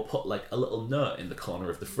up, they will put a little note in the corner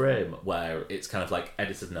of the frame where it's kind of like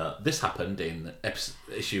editor's note. This happened in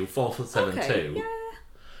issue 472. Yeah.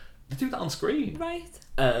 They do that on screen. Right.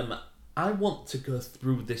 I want to go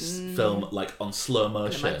through this film like on slow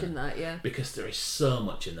motion. I can imagine that, yeah. Because there is so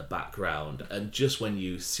much in the background, and just when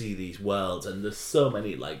you see these worlds, and there's so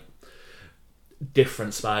many like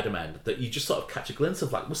different Spider-Men that you just sort of catch a glimpse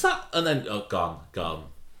of, like, what's that? And then gone.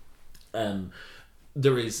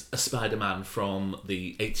 There is a Spider-Man from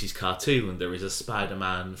the 80s cartoon. There is a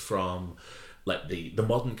Spider-Man from like the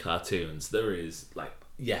modern cartoons. There is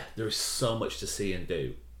so much to see and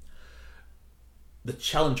do. The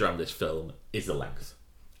challenge around this film is the length,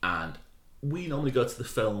 and we normally go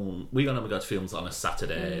to films on a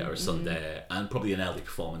Saturday or a Sunday, and probably an early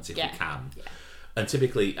performance if we can. Yeah. And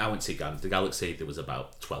typically, I went to see Guardians of the Galaxy. There was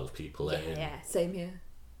about 12 people in. Yeah, same here.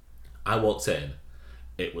 I walked in.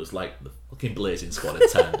 It was like the fucking Blazing Squad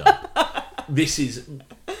had turned up. This is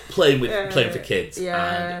playing for kids,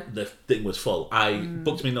 and the thing was full. I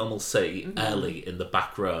booked my normal seat early in the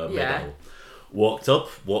back row middle. Walked up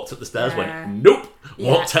the stairs, went nope.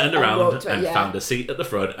 Turned around and found a seat at the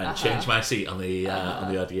front and changed my seat on the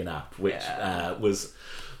Odeon app, which was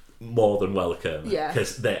more than welcome.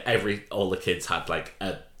 Because all the kids had like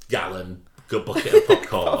a gallon, good bucket of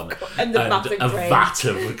popcorn and a vat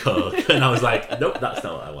of Coke, and I was like, nope, that's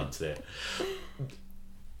not what I want to do.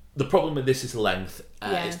 The problem with this is the length.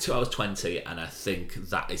 It's 2 hours 20, and I think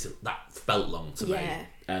that felt long to me.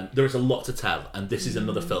 There is a lot to tell, and this is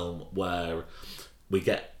another film where we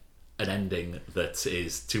get an ending that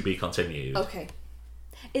is to be continued. Okay,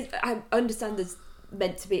 I understand is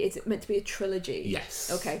it meant to be a trilogy?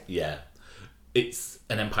 Yes. Okay. Yeah, it's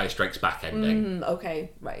an Empire Strikes Back ending.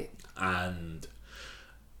 Okay, right. And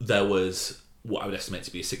there was what I would estimate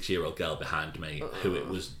to be a 6-year-old girl behind me who it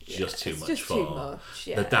was just too much for. Too much,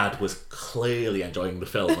 yeah. The dad was clearly enjoying the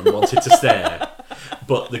film and wanted to stay,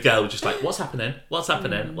 but the girl was just like, "What's happening? What's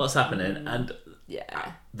happening? What's happening?" And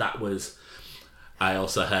that was. I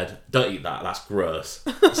also heard, "Don't eat that. That's gross."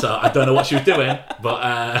 So I don't know what she was doing, but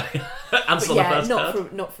answer the first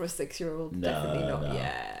card. Not for a 6-year-old. Definitely not. No.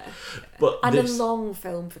 Yeah. But and a long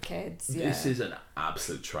film for kids. This is an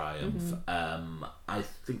absolute triumph. I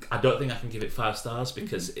don't think I can give it 5 stars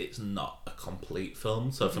because it's not a complete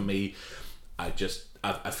film. So for me, I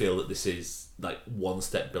feel that this is like one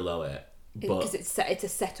step below it. Because it's a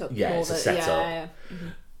setup. Yeah, it's a setup. Yeah.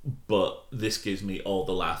 But this gives me all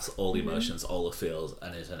the laughs, all the emotions, all the feels,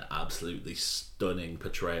 and is an absolutely stunning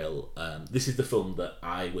portrayal. This is the film that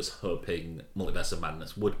I was hoping Multiverse of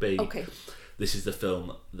Madness would be. Okay. This is the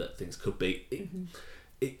film that things could be.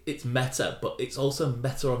 It's meta, but it's also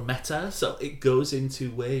meta on meta, so it goes into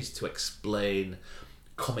ways to explain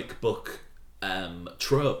comic book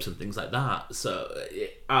tropes and things like that. So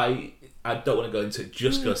I don't want to go into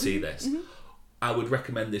just go see this. I would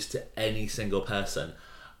recommend this to any single person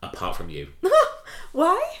apart from you.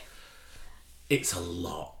 Why? It's a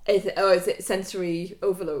lot. Is it sensory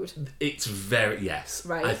overload? It's very, yes.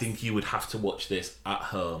 Right. I think you would have to watch this at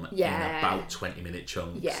home in about 20-minute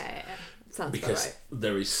chunks. Yeah, sounds because right.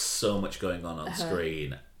 There is so much going on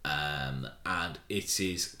screen, and it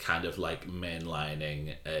is kind of like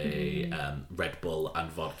mainlining a Red Bull and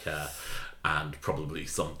vodka and probably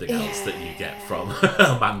something else that you get from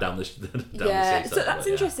a man down the seaside. So that's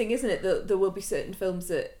interesting, isn't it? That there will be certain films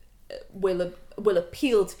that will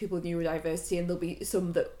appeal to people with neurodiversity, and there'll be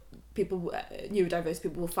some that neurodiverse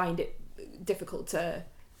people will find it difficult to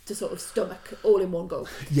sort of stomach all in one go.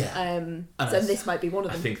 Yeah. So this might be one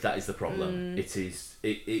of them. I think that is the problem.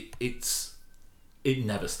 It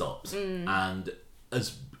never stops, and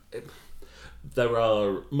there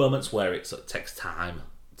are moments where it sort of takes time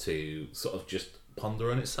to sort of just ponder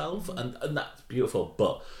on itself, and that's beautiful.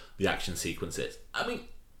 But the action sequences, I mean,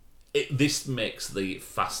 this makes the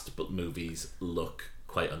fast movies look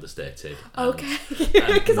quite understated. Okay,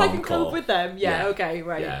 because I can cope with them. Yeah. Okay.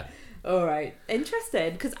 Right. Yeah. All right.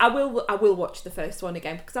 Interesting. Because I will watch the first one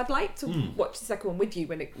again, because I'd like to watch the second one with you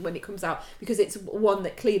when it comes out, because it's one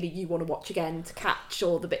that clearly you want to watch again to catch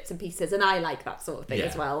all the bits and pieces, and I like that sort of thing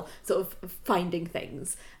as well, sort of finding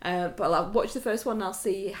things. But I'll watch the first one and I'll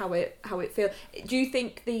see how it feels. Do you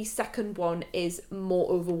think the second one is more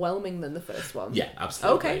overwhelming than the first one? Yeah,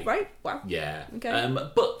 absolutely. Okay. Right. Wow. Yeah. Okay.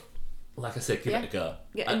 But like I said, give it a go.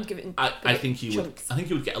 Yeah, and give it. I think you would. I think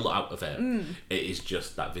you would get a lot out of it. It is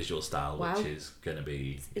just that visual style, which is going to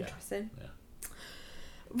be interesting. Yeah.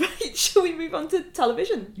 Right, shall we move on to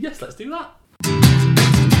television? Yes, let's do that.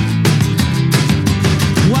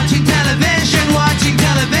 Watching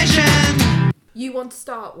television. You want to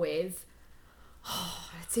start with?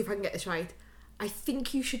 Let's see if I can get this right. I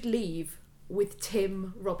think you should leave with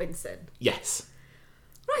Tim Robinson. Yes.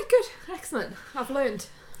 Right, good, excellent. I've learned.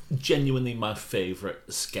 Genuinely my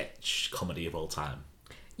favourite sketch comedy of all time.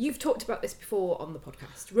 You've talked about this before on the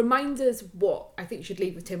podcast. Remind us what I Think You Should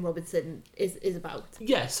Leave with Tim Robinson is about.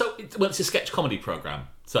 Yeah, so it's a sketch comedy programme.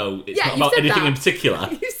 So it's Yeah, not you about said anything that. in particular.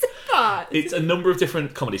 You said that. It's a number of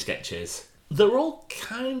different comedy sketches. They're all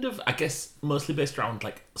kind of, I guess, mostly based around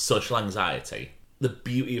like social anxiety. The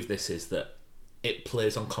beauty of this is that it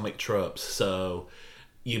plays on comic tropes. So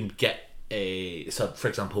you get for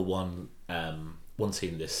example, one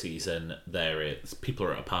scene this season, people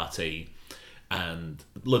are at a party and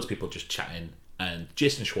loads of people just chatting, and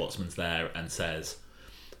Jason Schwartzman's there and says,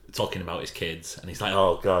 talking about his kids, and he's like,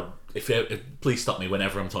 "Oh God, please stop me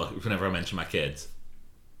whenever I mention my kids."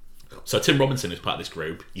 So Tim Robinson is part of this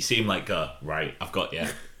group. You see him like go, "Right, I've got you."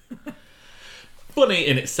 Funny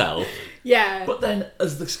in itself. Yeah. But then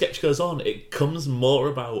as the sketch goes on, it comes more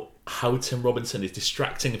about how Tim Robinson is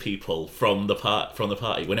distracting people from the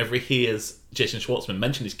party. Whenever he hears Jason Schwartzman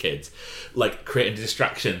mention his kids, like creating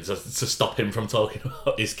distractions to stop him from talking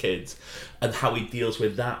about his kids, and how he deals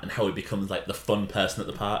with that, and how he becomes like the fun person at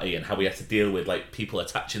the party, and how he has to deal with like people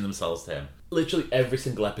attaching themselves to him. Literally every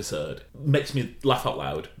single episode makes me laugh out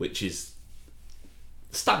loud, which is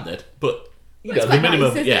standard, but you know, the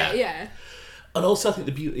minimum. Nice, yeah. Yeah. And also, I think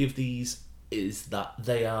the beauty of these is that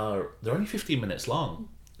they're only 15 minutes long.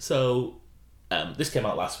 So this came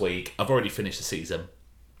out last week. I've already finished the season,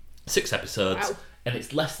 6 episodes, Wow. and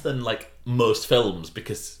it's less than like most films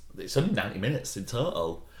because it's only 90 minutes in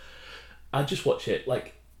total. I just watch it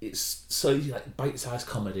like it's so easy, like bite-sized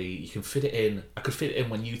comedy. You can fit it in. I could fit it in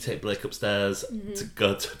when you take Blake upstairs to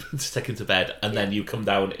go to take him to bed, and then you come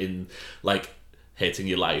down in like hating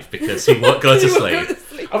your life because he won't go to sleep.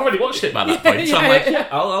 I've already watched it by that point, so I'm like, yeah,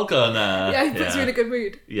 I'll go and It puts you in a good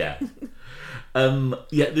mood. Yeah.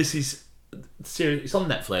 This is series. It's on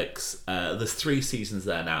Netflix. There's 3 seasons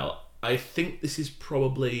there now. I think this is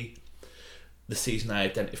probably the season I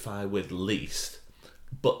identify with least.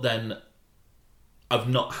 But then I've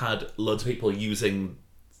not had loads of people using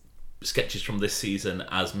sketches from this season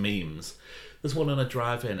as memes. There's one on a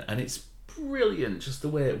drive-in, and it's brilliant just the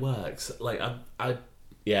way it works. Like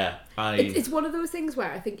It's one of those things where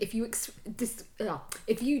I think if you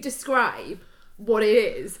describe what it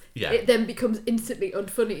is, it then becomes instantly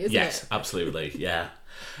unfunny, isn't it? Yes, absolutely. Yeah.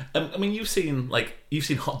 I mean, you've seen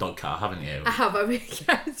Hot Dog Car, haven't you? I have. I mean,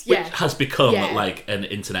 yes, Which has become like an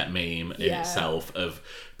internet meme in Yeah. itself of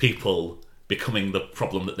people becoming the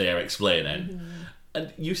problem that they are explaining. Mm-hmm.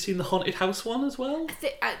 And you've seen the Haunted House one as well?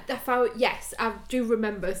 Yes, I do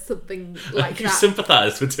remember something like You that.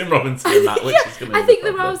 sympathise with Tim Robinson in that, which is going to be I think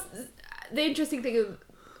the interesting thing of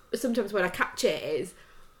sometimes when I catch it is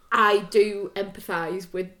I do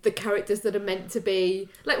empathise with the characters that are meant to be.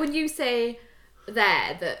 Like when you say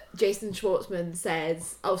there that Jason Schwartzman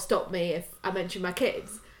says, "Oh, stop me if I mention my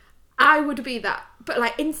kids," I would be that, but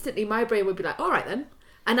like instantly my brain would be like, "All right then."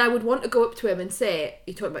 And I would want to go up to him and say,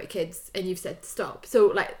 "You're talking about your kids and you've said to stop." So,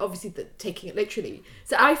 like, obviously, taking it literally.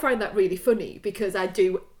 So I find that really funny because I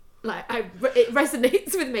do, like, it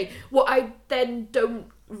resonates with me. What I then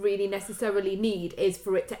don't really necessarily need is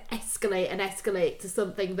for it to escalate to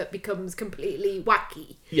something that becomes completely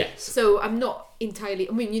wacky. Yes. So I'm not entirely,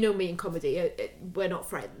 I mean, you know me in comedy, we're not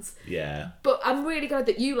friends. Yeah. But I'm really glad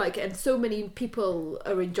that you like it and so many people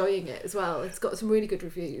are enjoying it as well. It's got some really good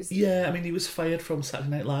reviews. Yeah, I mean, he was fired from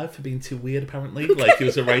Saturday Night Live for being too weird, apparently. Like, he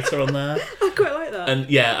was a writer on there. I quite like that. And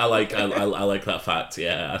yeah, I like that fact.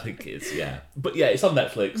 Yeah, I think it's, yeah. But yeah, it's on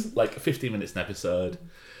Netflix, like 15 minutes an episode.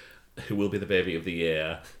 Who will be the baby of the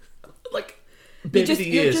year? Like, baby of the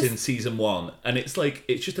year is in season 1, and it's like,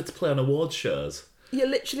 it's just to play on awards shows. You're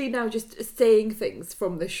literally now just saying things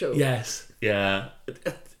from the show. Yes, yeah.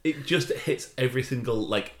 It just hits every single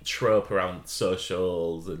like trope around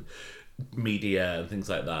socials and media and things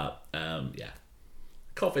like that. Yeah.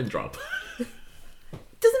 Coffin drop.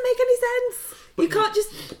 Doesn't make any sense. You can't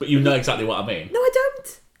just... But you know exactly what I mean. No, I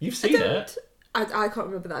don't. You've seen it. I can't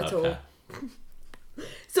remember that at Okay. all.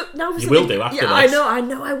 So now You will do after yeah, this. I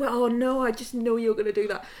know I will. Oh no, I just know you're going to do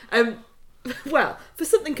that. Well, for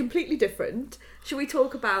something completely different, shall we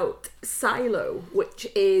talk about Silo, which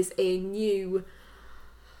is a new,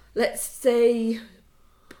 let's say,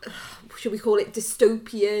 should we call it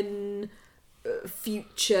dystopian,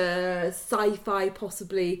 future, sci-fi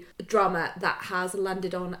possibly, drama that has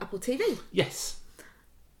landed on Apple TV? Yes.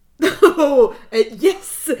 Oh,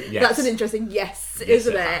 yes. Yes. That's an interesting yes, Yes,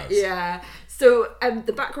 isn't it it? has. Yeah. So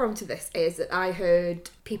the background to this is that I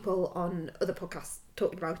heard people on other podcasts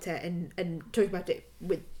talking about it and talking about it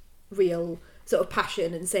with real sort of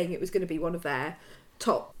passion and saying it was going to be one of their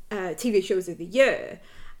top TV shows of the year.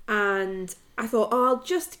 And I thought, I'll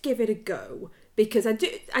just give it a go. because I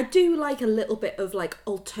do like a little bit of like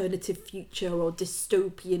alternative future or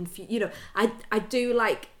dystopian future. You know, I do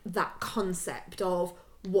like that concept of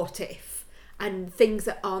what if and things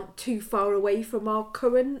that aren't too far away from our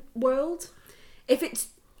current world. If it's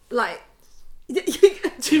like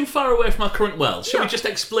too far away from our current world, should we just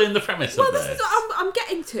explain the premise of this? This is what I'm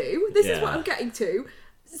getting to. This is what I'm getting to.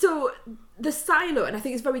 So the silo, and I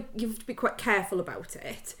think you have to be quite careful about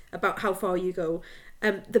it, about how far you go.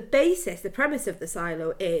 The premise of the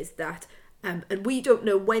silo is that, and we don't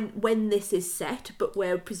know when this is set, but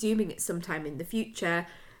we're presuming it's sometime in the future.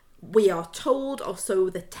 We are told, or so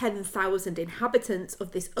the 10,000 inhabitants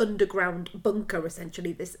of this underground bunker,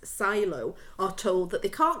 essentially this silo, are told that they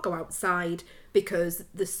can't go outside because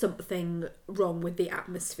there's something wrong with the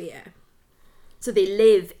atmosphere. So they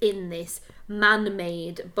live in this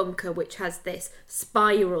man-made bunker which has this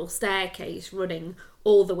spiral staircase running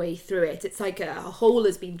all the way through it. It's like a hole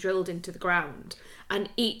has been drilled into the ground, and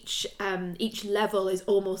each level is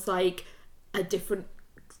almost like a different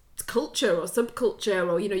culture or subculture,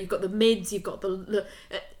 or you've got the mids, you've got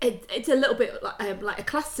it's a little bit like a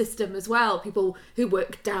class system as well. People who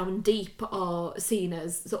work down deep are seen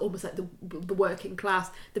as almost like the working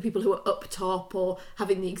class, the people who are up top or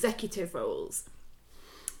having the executive roles.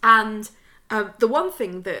 And the one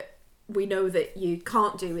thing that we know that you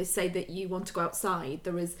can't do is say that you want to go outside.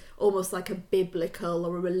 There is almost like a biblical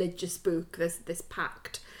or a religious book, there's this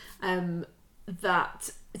pact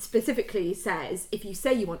that specifically says if you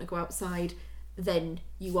say you want to go outside, then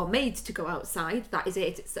you are made to go outside. That is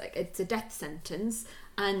it. It's a death sentence.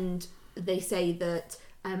 And they say that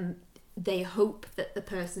they hope that the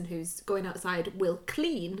person who's going outside will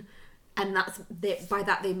clean, and by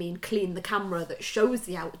that they mean clean the camera that shows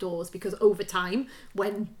the outdoors, because over time,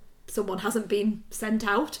 when someone hasn't been sent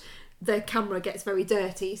out, the camera gets very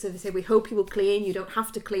dirty. So they say, we hope you will clean. You don't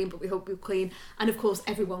have to clean, but we hope you'll clean. And of course,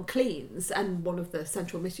 everyone cleans. And one of the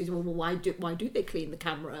central mysteries, well, why do they clean the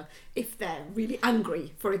camera if they're really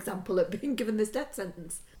angry, for example, at being given this death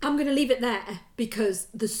sentence? I'm going to leave it there because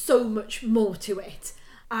there's so much more to it.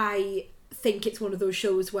 I think it's one of those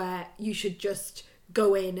shows where you should just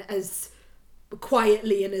go in as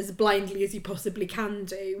quietly and as blindly as you possibly can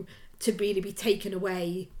do to really be taken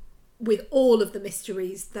away with all of the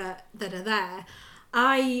mysteries that are there.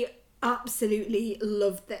 I absolutely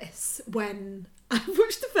loved this when I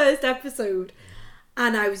watched the first episode,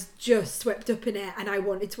 and I was just swept up in it, and I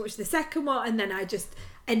wanted to watch the second one, and then I just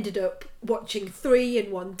ended up watching 3 in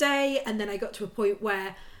one day, and then I got to a point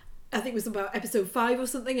where I think it was about episode 5 or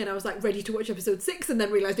something, and I was like ready to watch episode 6, and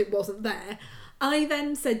then realised it wasn't there. I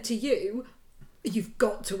then said to you, you've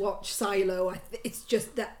got to watch Silo. It's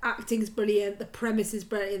just, the acting's brilliant, the premise is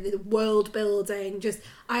brilliant, the world building, just,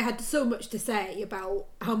 I had so much to say about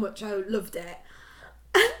how much I loved it.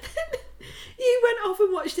 And then you went off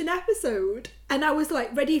and watched an episode, and I was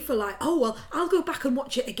like ready for like, oh well, I'll go back and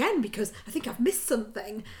watch it again because I think I've missed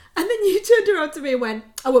something. And then you turned around to me and went,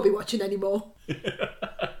 I won't be watching anymore.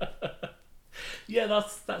 Yeah,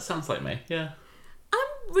 that sounds like me, yeah.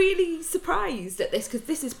 I'm really surprised at this because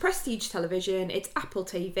this is prestige television, it's Apple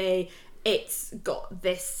TV, it's got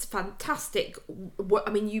this fantastic, I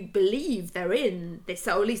mean, you believe they're in this,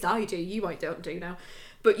 or at least I do, you might don't do now,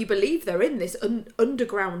 but you believe they're in this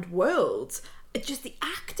underground world. It's just the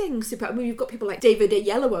acting super. I mean, you've got people like David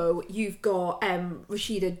Oyelowo, you've got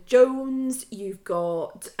Rashida Jones, you've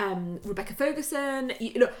got Rebecca Ferguson,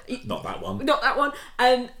 not that one,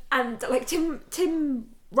 and like Tim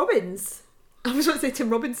Robbins. I was going to say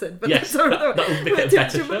Tim Robinson, but yes, sorry, that would be a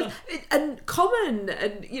better show. And Common,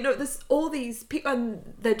 and there's all these people,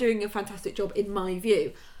 and they're doing a fantastic job in my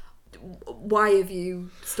view. Why have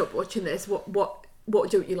you stopped watching this? What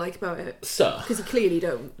don't you like about it? So, because you clearly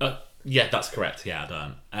don't. Yeah, that's correct. Yeah,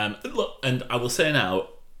 I don't. Look, and I will say now,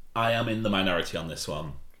 I am in the minority on this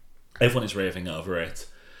one. Everyone is raving over it.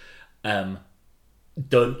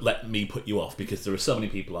 Don't let me put you off, because there are so many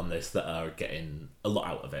people on this that are getting a lot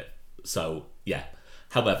out of it. So, yeah.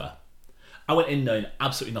 However, I went in knowing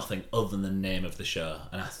absolutely nothing other than the name of the show,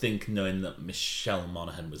 and I think knowing that Michelle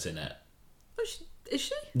Monaghan was in it. Oh, is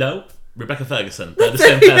she? No, Rebecca Ferguson. They're the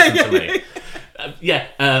same person to me.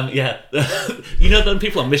 Yeah. You know them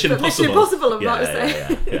people on Mission Impossible? Mission Impossible, I'm about to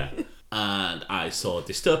say. Yeah. And I saw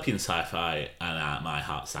dystopian sci-fi, and my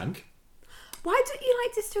heart sank. Why don't you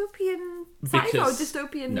like dystopian sci-fi or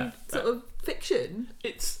dystopian sort of fiction?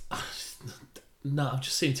 No, I've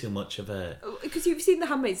just seen too much of it. Because you've seen The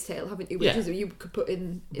Handmaid's Tale, haven't you? Which is you could put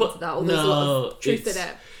into that. Or there's a lot of truth in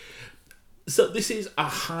it. So this is a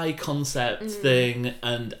high concept thing,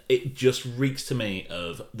 and it just reeks to me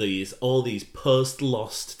of all these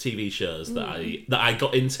post-Lost TV shows that I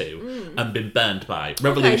got into and been burned by.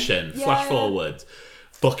 Revolution, Flash Forward,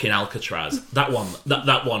 fucking Alcatraz. That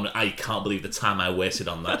one, I can't believe the time I wasted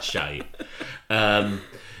on that shite.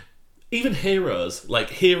 Even Heroes,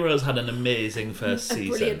 Heroes had an amazing first season.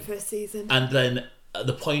 Brilliant first season. And then at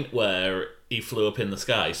the point where he flew up in the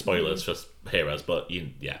sky, spoilers for Heroes, but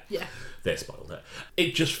they spoiled it.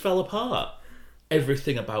 It just fell apart.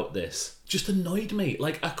 Everything about this just annoyed me.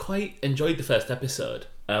 I quite enjoyed the first episode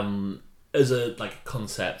as a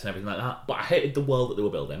concept and everything like that, but I hated the world that they were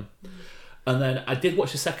building. And then I did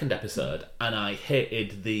watch the second episode, and I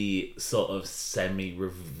hated the sort of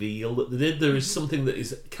semi-reveal that they did. There is something that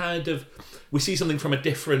is kind of... We see something from a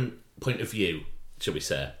different point of view, shall we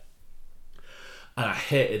say. And I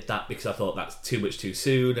hated that because I thought that's too much too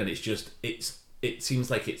soon, and it seems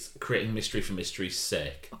like it's creating mystery for mystery's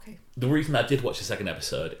sake. Okay. The reason I did watch the second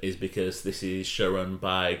episode is because this is showrun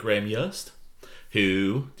by Graham Yost,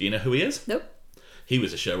 who... Do you know who he is? Nope. He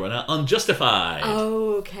was a showrunner on Justified.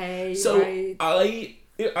 Oh, okay. So right.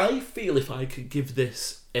 I feel if I could give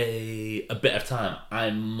this a bit of time, I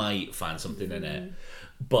might find something in it.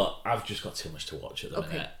 But I've just got too much to watch at the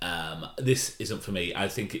minute. This isn't for me. I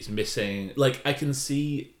think it's missing... I can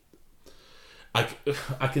see...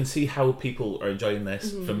 I can see how people are enjoying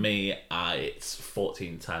this. For me, it's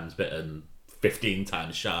 14 times bitten, 15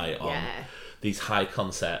 times shy on these high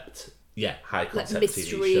concept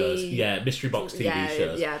TV shows. Yeah, mystery box TV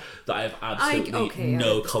shows that I have absolutely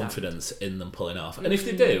no confidence in them pulling off. And if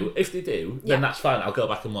they do, then that's fine. I'll go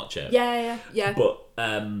back and watch it. Yeah. But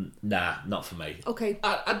nah, not for me. Okay.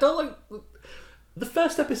 I don't like... The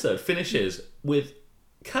first episode finishes with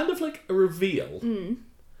kind of a reveal.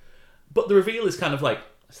 But the reveal is kind of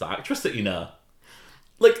it's the actress that you know.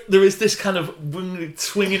 There is this kind of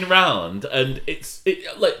swinging around, and I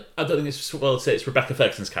don't think it's well to say it's Rebecca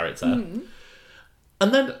Ferguson's character.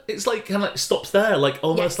 And then it's stops there,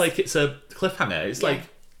 almost like it's a cliffhanger. It's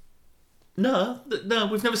no,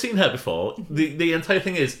 we've never seen her before. The entire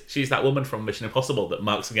thing is she's that woman from Mission Impossible that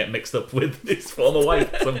Mark's going to get mixed up with his former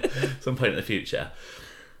wife at some point in the future.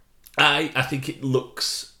 I think it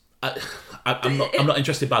looks... I'm not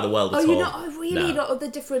interested by the world at all. You're not really not the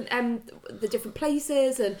different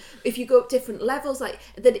places, and if you go up different levels,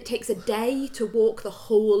 then it takes a day to walk the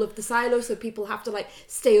whole of the silo, so people have to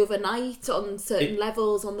stay overnight on certain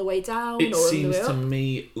levels on the way down. It or seems on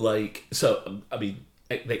the way to up. me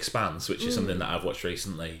The Expanse, which is something that I've watched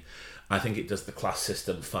recently. I think it does the class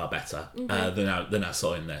system far better than I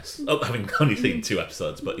saw in this. Having only seen 2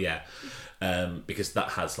 episodes, but yeah. Because that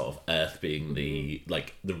has sort of Earth being the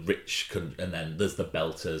rich, and then there's the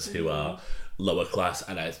Belters who are lower class,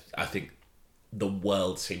 and I think the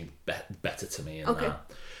world seemed better to me in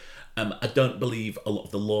that. I don't believe a lot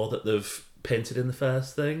of the lore that they've painted in the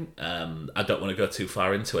first thing. I don't want to go too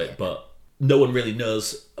far into it, but no one really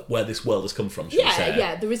knows where this world has come from. Should we say?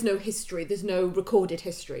 Yeah. There is no history. There's no recorded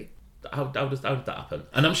history. How did that happen?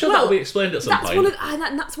 And I'm sure that'll be explained at some point.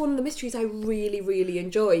 And that's one of the mysteries I really, really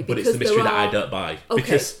enjoy. But it's the mystery that I don't buy. Okay.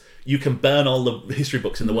 Because you can burn all the history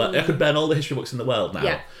books in the world. I could burn all the history books in the world now.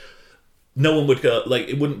 Yeah. No one would go...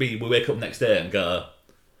 it wouldn't be we wake up next day and go,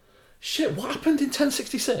 shit, what happened in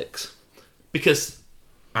 1066? Because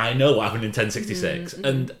I know what happened in 1066.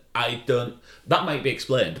 And I don't... That might be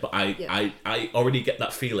explained, but I already get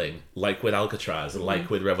that feeling, with Alcatraz,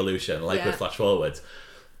 with Revolution, with Flash Forward.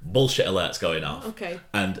 Bullshit alerts going off. Okay.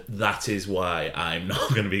 And that is why I'm not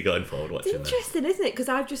going to be going forward watching this. It's interesting, isn't it? Because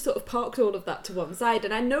I've just sort of parked all of that to one side,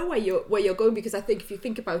 and I know where you're going, because I think if you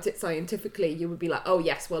think about it scientifically, you would be like, oh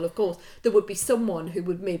yes, well of course there would be someone who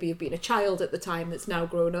would maybe have been a child at the time that's now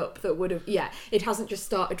grown up that would have it hasn't just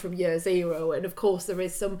started from year 0, and of course there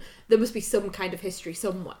must be some kind of history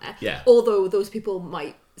somewhere. Yeah. Although those people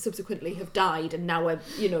might subsequently have died, and now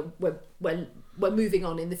we're moving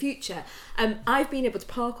on in the future. I've been able to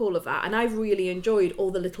park all of that, and I've really enjoyed all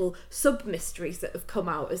the little sub-mysteries that have come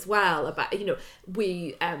out as well about,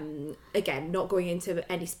 we, again, not going into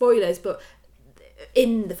any spoilers, but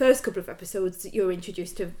in the first couple of episodes you're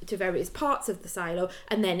introduced to various parts of the silo,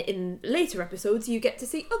 and then in later episodes you get to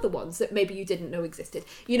see other ones that maybe you didn't know existed.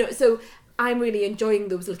 So I'm really enjoying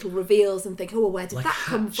those little reveals and think, where did that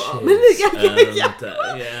come from? I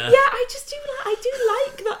do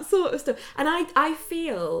like that sort of stuff, and I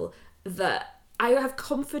feel that I have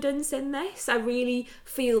confidence in this. I really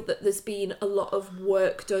feel that there's been a lot of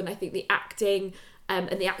work done. I think the acting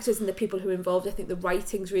and the actors and the people who are involved. I think the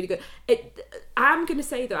writing's really good. I'm going to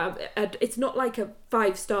say that it's not like a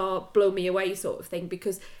 5-star blow me away sort of thing,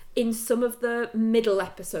 because in some of the middle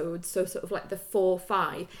episodes, so sort of like the 4-5,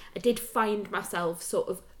 I did find myself sort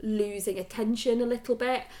of losing attention a little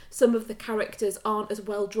bit. Some of the characters aren't as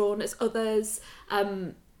well drawn as others,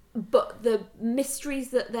 but the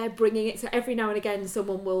mysteries that they're bringing it, so every now and again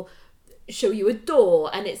someone will show you a door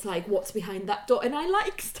and it's like, what's behind that door? And I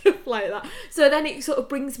like stuff like that, so then it sort of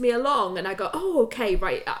brings me along and I go, oh okay,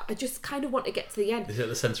 right, I just kind of want to get to the end. Is it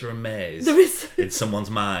the centre of a maze? There is in someone's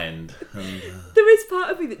mind, and there is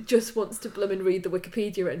part of me that just wants to blum and read the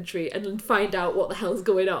Wikipedia entry and find out what the hell's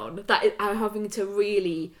going on. I'm having to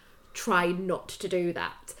really try not to do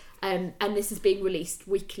that, and this is being released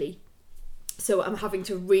weekly. So I'm having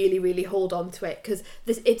to really, really hold on to it, because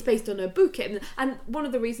it's based on a book. And one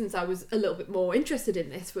of the reasons I was a little bit more interested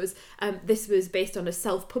in this was based on a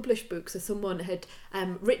self-published book. So someone had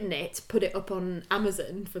written it, put it up on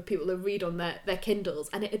Amazon for people to read on their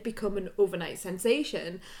Kindles, and it had become an overnight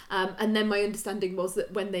sensation. And then my understanding was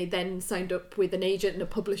that when they then signed up with an agent and a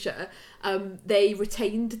publisher, they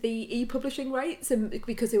retained the e-publishing rights, and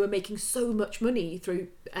because they were making so much money through,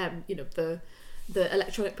 the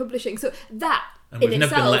electronic publishing. So that and we've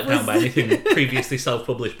never been let down by anything previously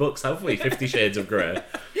self-published books, have we? 50 Shades of Grey.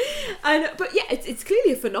 But yeah, it's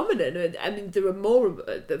clearly a phenomenon. And I mean, there are more of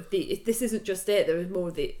this isn't just it. There is more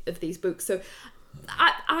of these books. So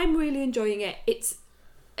I'm really enjoying it. It's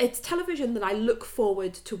television that I look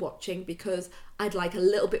forward to watching, because I'd like a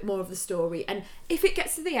little bit more of the story. And if it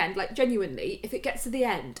gets to the end, like genuinely, if it gets to the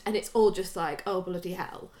end and it's all just like, oh bloody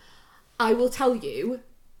hell, I will tell you.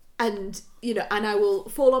 And and I will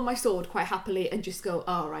fall on my sword quite happily and just go,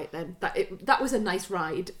 all right then, that was a nice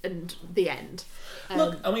ride, and the end.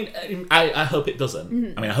 Look, I mean, I hope it doesn't.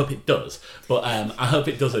 Mm-hmm. I mean, I hope it does, but I hope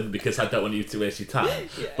it doesn't, because I don't want you to waste your time.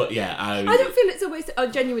 Yeah. But yeah, I don't feel it's a waste.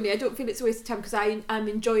 Genuinely, I don't feel it's a waste of time, because I'm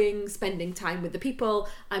enjoying spending time with the people.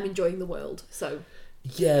 I'm enjoying the world. So.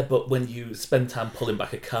 Yeah, but when you spend time pulling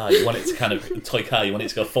back a car, you want it to kind of toy car. You want it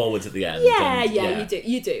to go forwards at the end. Yeah,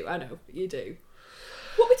 you do. I know you do.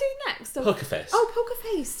 What are we doing next? Poker Face. Oh, Poker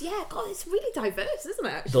Face. Yeah, God, it's really diverse, isn't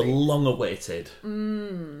it, actually? The long-awaited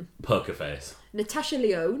Poker Face. Natasha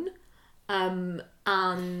Lyonne,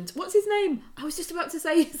 and what's his name? I was just about to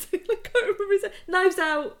say his name. I can't remember his name. Knives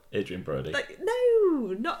Out. Adrian Brody.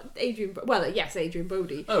 No, not Adrian. Well, yes, Adrian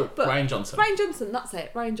Brody. Oh, but Ryan Johnson. Ryan Johnson, that's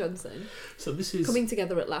it. Ryan Johnson. So this is... Coming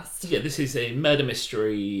together at last. Yeah, this is a murder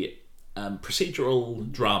mystery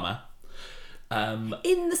procedural drama.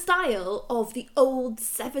 In the style of the old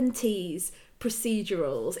 70s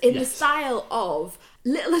procedurals, in the style of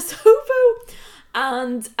Littlest Hobo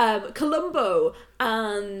and Columbo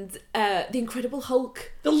and The Incredible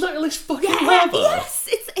Hulk. The Littlest fucking Hobo? Yes,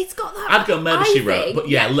 it's got that. I'd go Murder, She Wrote, but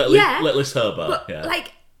Littlest Hobo. But, yeah.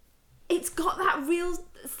 like, it's got that real...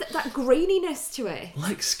 that graininess to it.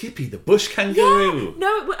 Like Skippy, the bush kangaroo. Yeah.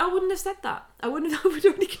 No, I wouldn't have said that. I would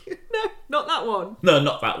only... No, not that one. No,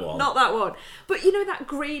 not that one. Not that one. But that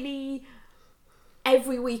grainy...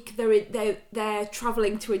 Every week they're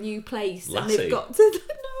travelling to a new place. Lassie. And they've got to...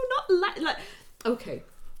 No, not like... Okay.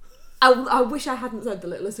 I wish I hadn't said the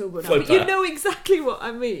Littlest Hobo now, but you know exactly what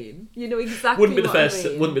I mean. You know exactly wouldn't be what the I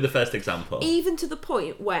mean. Wouldn't be the first example. Even to the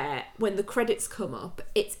point where, when the credits come up,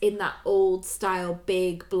 it's in that old style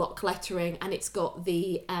big block lettering, and it's got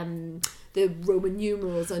the Roman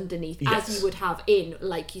numerals underneath, as you would have in,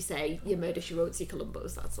 like you say, your Murder, She Wrote, your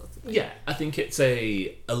Columbus, that sort of thing. Yeah, I think it's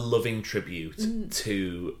a loving tribute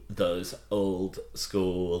to those old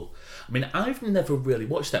school... I mean, I've never really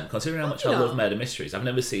watched them, considering how much I love murder mysteries. I've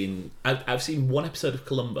never seen... I've seen one episode of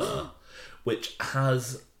Columbo, which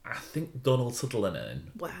has, I think, Donald Sutherland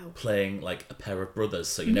in. Wow. Playing, like, a pair of brothers,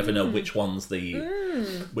 so you never know which one's the...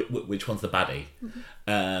 which one's the baddie.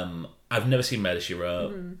 I've never seen Murder, She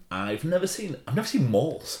Wrote. I've never seen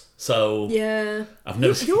Morse. So yeah, I've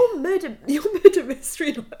never seen... your murder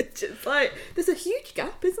mystery knowledge. It's like there's a huge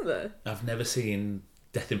gap, isn't there? I've never seen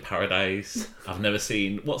Death in Paradise. I've never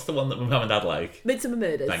seen... What's the one that my mum and dad like? Midsummer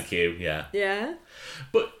Murders. Thank you. Yeah. Yeah.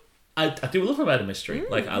 But I do love a murder mystery.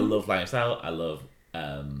 Like, I love Lions Out. I love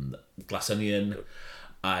Glass Onion.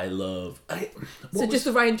 I love... just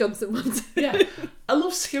the Ryan Johnson ones. Yeah. I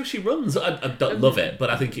love See How She Runs. I don't love it, but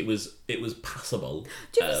I think it was passable.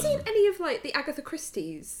 Do you ever seen any of, like, the Agatha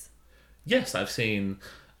Christie's? Yes, I've seen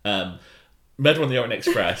Murder on the Orient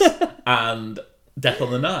Express and Death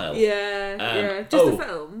on the Nile. Yeah. Just the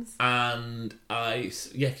films. And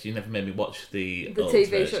because you never made me watch the old TV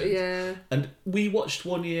versions. show, yeah. And we watched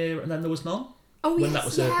one year and then there was none. Oh, when yes, that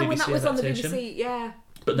was a BBC when that was adaptation. on the BBC, yeah.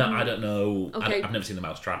 But no, I don't know. Okay. I've never seen The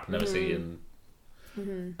Mousetrap. I've never seen...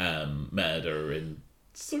 murder in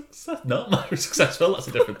success. Not Marriage Successful. That's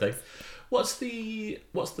a different thing. What's the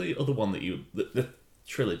other one that the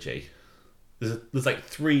trilogy? There's like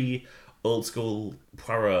 3 old school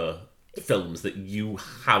Poirot films that you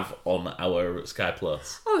have on our Sky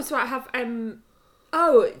Plus. Oh, so I have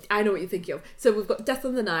oh, I know what you're thinking of. So we've got Death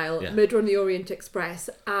on the Nile, Murder on the Orient Express,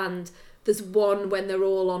 and there's one when they're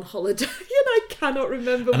all on holiday, and I cannot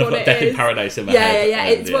remember and what I've got it Death is. in Paradise in my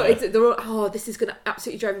head. Yeah. They're all, this is going to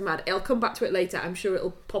absolutely drive me mad. I'll come back to it later. I'm sure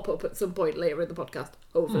it'll pop up at some point later in the podcast,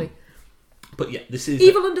 hopefully. But yeah, this is...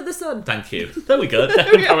 Evil Under the Sun. Thank you. There we go.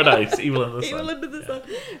 Death in Paradise. Evil Under the Sun. Evil Under the Sun.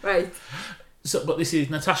 Right. So, but this is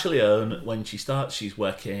Natasha Lyonne. When she starts, she's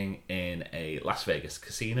working in a Las Vegas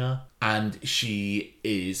casino, and she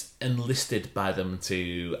is enlisted by them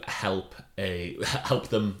to help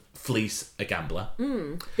them fleece a gambler.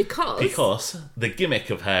 Because the gimmick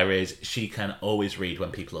of her is she can always read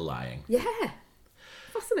when people are lying. Yeah.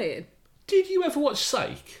 Fascinating. Did you ever watch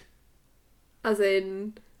Psych? As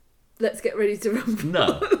in, let's get ready to rumble.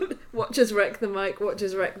 No. Watch us wreck the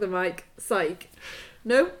mic. Psych.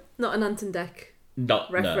 No? Not an Ant and Dec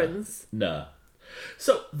reference. No.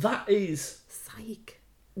 So that is... Psych.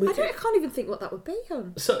 I can't even think what that would be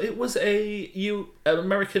on. So it was an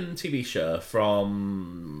American TV show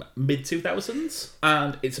from mid-2000s,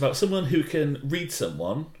 and it's about someone who can read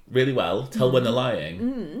someone really well, tell when they're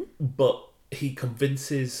lying, but he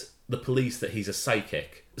convinces the police that he's a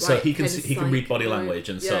psychic. So he can read body language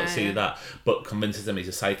and sort of see that, but convinces them he's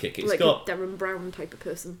a psychic. It's like got a Darren Brown type of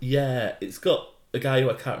person. Yeah, it's got a guy who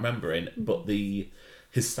I can't remember but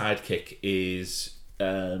his sidekick is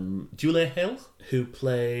Julia Hill, who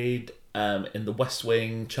played in The West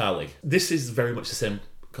Wing Charlie. This is very much the same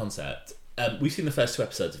concept. We've seen the first 2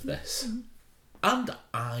 episodes of this, and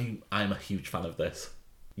I'm a huge fan of this.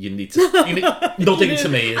 You need nodding to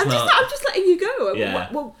me is not. I'm just letting you go.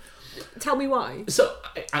 Yeah. Well, tell me why. So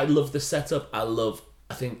I love the setup. I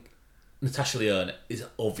think Natasha Lyonne is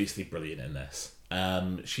obviously brilliant in this.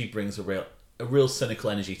 She brings a real cynical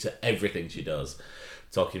energy to everything she does.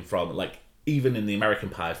 Talking from, like, even in the American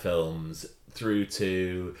Pie films, through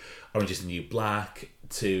to Orange is the New Black,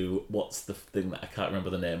 to what's the thing that I can't remember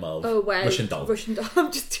the name of? Oh, where? Russian Doll.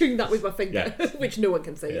 I'm just doing that with my finger, which no one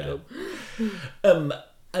can say. Yeah.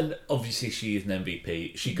 And obviously she is an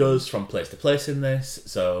MVP. She goes from place to place in this,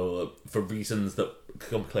 so for reasons that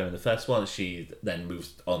come clear in the first one, she then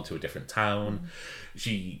moves on to a different town.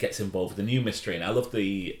 She gets involved with a new mystery, and I love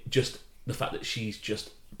the fact that she's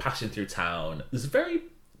just passing through town. There's a very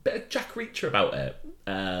bit of Jack Reacher about it,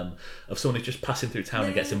 of someone who's just passing through town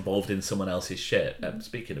and gets involved in someone else's shit.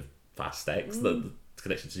 Speaking of Fast X, the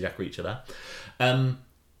connection to Jack Reacher there.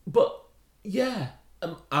 But yeah,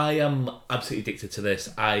 I am absolutely addicted to this.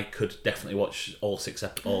 I could definitely watch all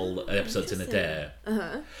episodes in a day.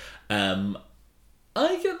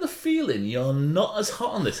 I get the feeling you're not as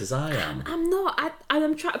hot on this as I am. I'm not.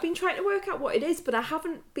 I've been trying to work out what it is, but I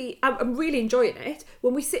haven't been. I'm really enjoying it.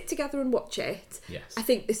 When we sit together and watch it, yes. I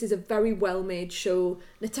think this is a very well-made show.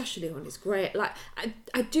 Natasha Lyonne is great. Like,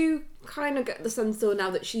 I do kind of get the sense, though, now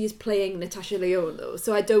that she is playing Natasha Lyonne, though,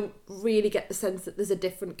 so I don't really get the sense that there's a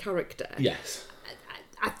different character. Yes.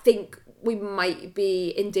 I think we might be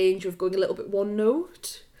in danger of going a little bit one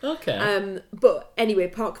note. Okay. But anyway,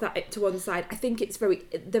 park that to one side. I think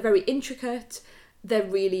they're very intricate. They're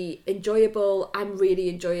really enjoyable. I'm really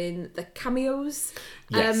enjoying the cameos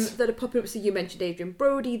that are popping up. So you mentioned Adrian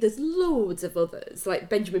Brody. There's loads of others, like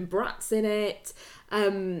Benjamin Bratt's in it.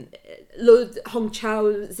 Hong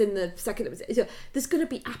Chau's in the second episode. So there's going to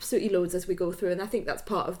be absolutely loads as we go through, and I think that's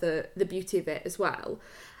part of the beauty of it as well.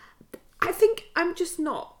 I think I'm just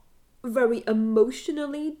not very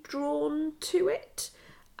emotionally drawn to it.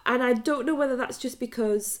 And I don't know whether that's just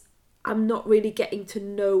because I'm not really getting to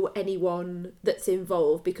know anyone that's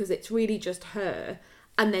involved, because it's really just her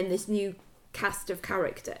and then this new cast of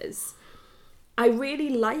characters. I really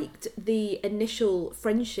liked the initial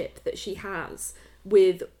friendship that she has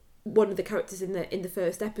with one of the characters in the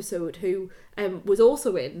first episode, who was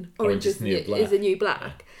also in Orange is the New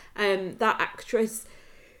Black. That actress,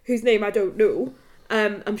 whose name I don't know.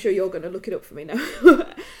 I'm sure you're going to look it up for me now.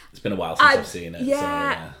 It's been a while since I've seen it.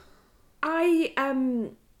 Yeah.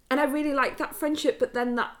 And I really like that friendship, but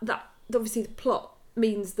then that obviously the plot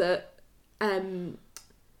means that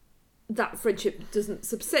that friendship doesn't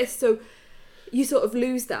subsist, so you sort of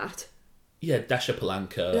lose that. Yeah, Dasha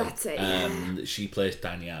Polanco. That's it. She plays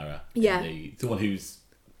Daniara. Yeah. The one who's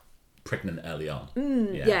pregnant early on.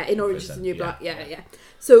 In Orange is the New Black. Yeah.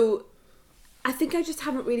 So I think I just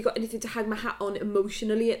haven't really got anything to hang my hat on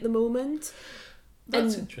emotionally at the moment.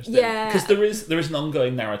 That's interesting. Yeah. Because there is an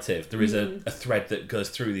ongoing narrative. There is a thread that goes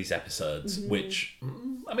through these episodes, which,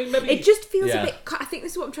 I mean, maybe... It just feels a bit... I think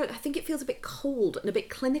this is what I'm trying... I think it feels a bit cold and a bit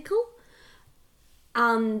clinical.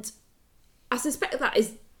 And I suspect that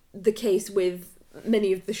is the case with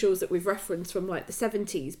many of the shows that we've referenced from, like, the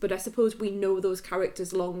 70s. But I suppose we know those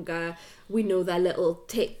characters longer. We know their little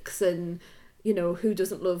ticks and, you know, who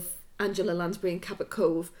doesn't love Angela Lansbury and Cabot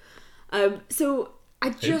Cove. So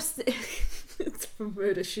I just... It's from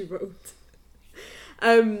Murder, She Wrote.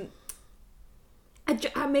 Maybe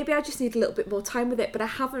I just need a little bit more time with it, but I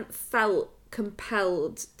haven't felt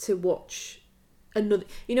compelled to watch another...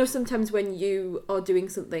 You know, sometimes when you are doing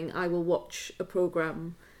something, I will watch a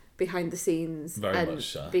programme behind the scenes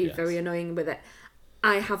be very annoying with it.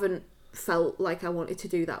 I haven't felt like I wanted to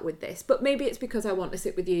do that with this, but maybe it's because I want to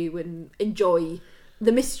sit with you and enjoy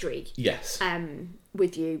the mystery. Yes.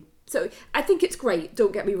 With you. So I think it's great,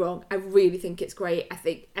 don't get me wrong. I really think it's great. I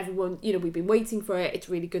think everyone, you know, we've been waiting for it. It's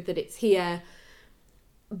really good that it's here.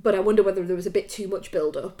 But I wonder whether there was a bit too much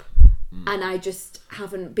build-up. And I just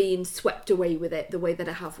haven't been swept away with it the way that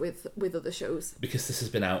I have with other shows. Because this has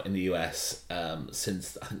been out in the US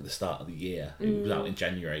since, I think, the start of the year. It was out in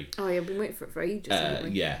January. Oh, yeah, I've been waiting for it for ages,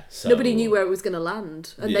 haven't we? Yeah. So... Nobody knew where it was going to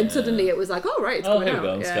land. And then suddenly it was like, oh, right, it's coming out. Oh,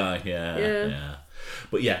 here we go, Sky. Yeah.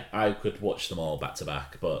 But yeah, I could watch them all back to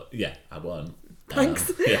back. But yeah, I won't. Thanks.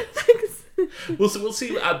 Thanks. We'll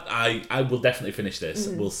see. I will definitely finish this.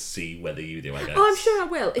 We'll see whether you do, I guess. Oh, I'm sure I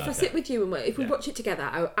will. If I sit with you and if we watch it together,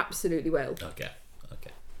 I absolutely will. Okay.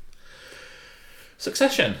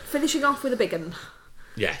 Succession. Finishing off with a big one.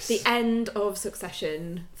 Yes. The end of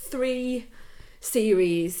Succession. 3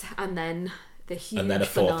 series and then the huge finale. And then a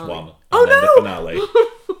fourth one. Oh, then no! The finale.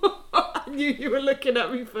 I knew you were looking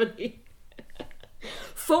at me funny.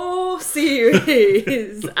 4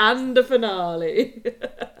 series and a finale.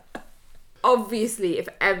 Obviously,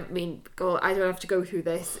 I don't have to go through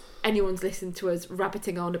this. Anyone's listened to us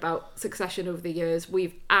rabbiting on about Succession over the years.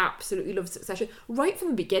 We've absolutely loved Succession right from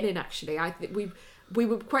the beginning. Actually, I think we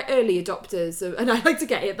were quite early adopters, and I like to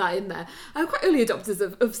get that in there. I'm quite early adopters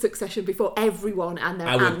of Succession before everyone and their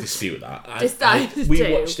aunt. I would dispute that.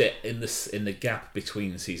 We watched it in the gap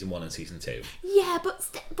between season 1 and season 2. Yeah,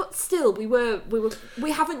 but still,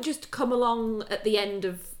 we haven't just come along at the end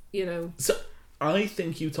of, you know. So I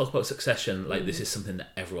think you talk about Succession like this is something that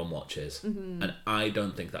everyone watches, and I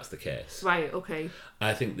don't think that's the case. Right, okay.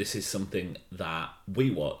 I think this is something that we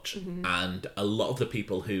watch, and a lot of the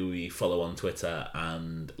people who we follow on Twitter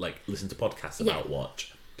and like listen to podcasts about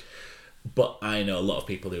watch. But I know a lot of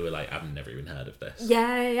people who are like, I've never even heard of this.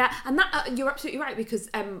 Yeah, and that you're absolutely right, because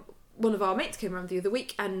one of our mates came around the other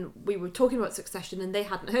week and we were talking about Succession and they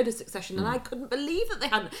hadn't heard of Succession and I couldn't believe that they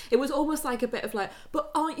hadn't. It was almost like a bit of like, but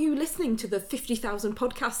aren't you listening to the 50,000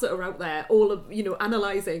 podcasts that are out there, all of, you know,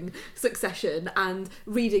 analysing Succession and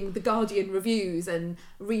reading the Guardian reviews and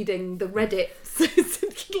reading the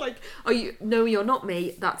Reddits? Like, no, you're not,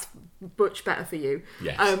 mate. That's much better for you.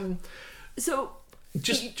 Yes. So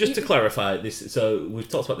just to clarify this, so we've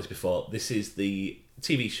talked about this before. This is the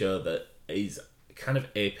TV show that is kind of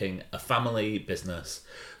aping a family business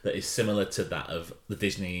that is similar to that of the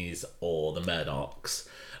Disneys or the Murdochs,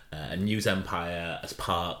 a news empire, as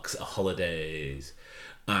parks, a holidays,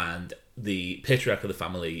 and the patriarch of the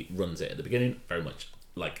family runs it at the beginning, very much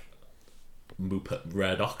like Rupert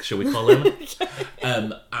Murdoch, shall we call him?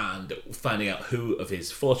 And finding out who of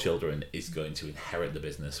his 4 children is going to inherit the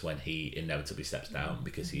business when he inevitably steps down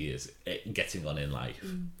because he is getting on in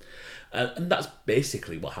life. And that's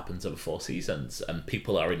basically what happens over 4 seasons. And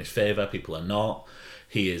people are in his favour, people are not.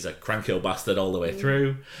 He is a cranky old bastard all the way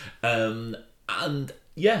through. And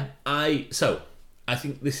yeah, I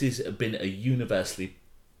think this has been a universally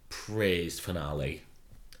praised finale.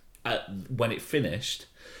 When it finished,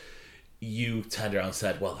 you turned around and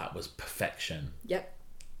said, well, that was perfection. Yep.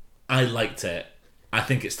 I liked it. I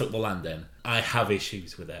think it stuck the landing. I have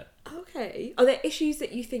issues with it. Okay. Are there issues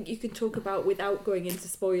that you think you can talk about without going into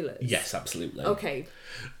spoilers? Yes, absolutely. Okay.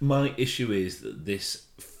 My issue is that this,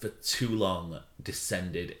 for too long,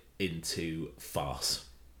 descended into farce.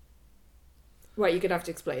 Right, you're going to have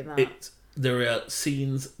to explain that. There are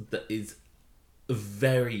scenes that is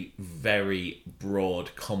very, very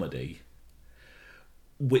broad comedy,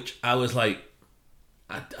 which I was like,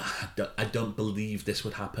 I don't believe this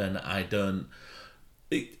would happen.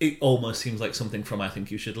 It almost seems like something from I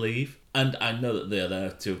Think You Should Leave. And I know that they're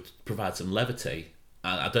there to provide some levity.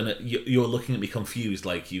 And I don't know, you're looking at me confused,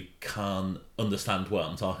 like you can't understand what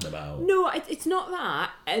I'm talking about. No, it's not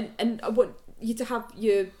that. And I want you to have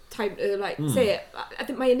your time to say it. I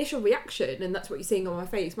think my initial reaction, and that's what you're seeing on my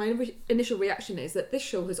face, my initial reaction is that this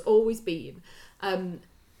show has always been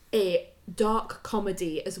a dark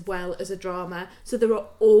comedy as well as a drama. So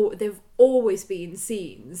there've always been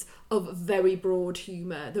scenes of very broad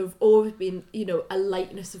humour. There have always been, a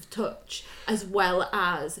lightness of touch as well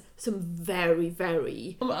as some very,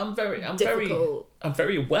 very I'm difficult. I'm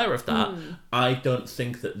very aware of that. I don't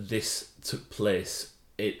think that this took place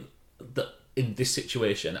in this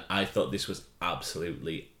situation. I thought this was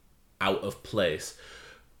absolutely out of place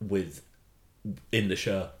in the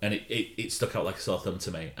show, and it stuck out like a sore thumb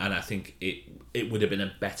to me, and I think it would have been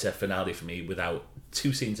a better finale for me without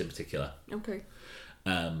two scenes in particular. Okay.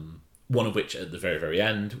 One of which at the very, very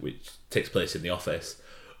end, which takes place in the office,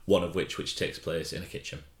 one of which takes place in a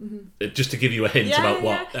kitchen. Just to give you a hint about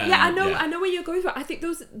what... I know where you're going from. I think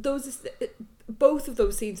both of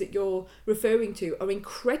those scenes that you're referring to are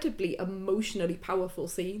incredibly emotionally powerful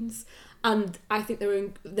scenes. And I think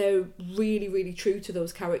they're really, really true to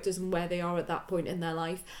those characters and where they are at that point in their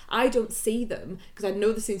life. I don't see them, because I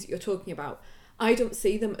know the scenes that you're talking about, I don't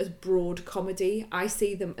see them as broad comedy. I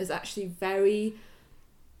see them as actually very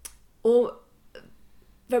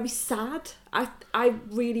sad. I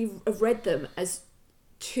really have read them as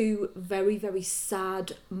two very, very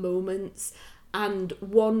sad moments, and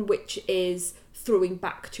one which is throwing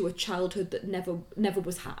back to a childhood that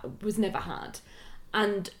was never had,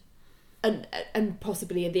 and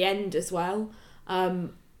possibly at the end as well,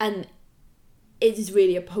 and it is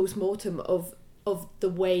really a post-mortem of the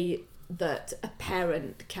way that a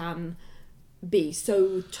parent can be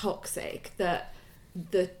so toxic that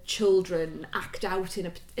the children act out in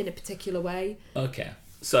a particular way. Okay,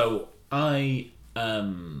 so I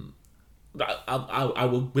will,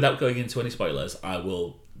 without going into any spoilers, I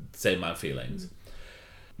will say my feelings.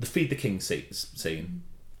 The Feed the King scene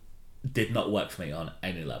did not work for me on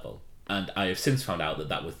any level. And I have since found out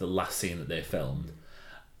that was the last scene that they filmed,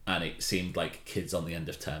 and it seemed like kids on the end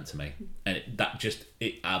of term to me. And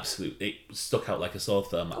it absolutely stuck out like a sore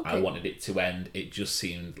thumb. Okay. I wanted it to end. It just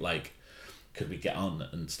seemed like, could we get on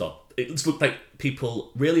and stop? It looked like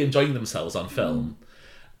people really enjoying themselves on film,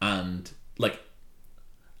 and like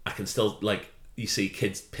I can still, like, you see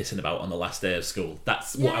kids pissing about on the last day of school.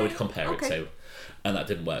 That's what I would compare it to, and that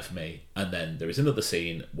didn't work for me. And then there is another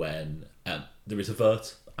scene when there is a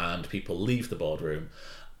vote and people leave the boardroom,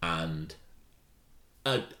 and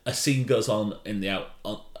a scene goes on in the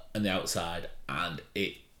outside, and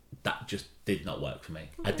that just did not work for me.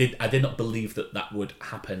 Okay. I did not believe that would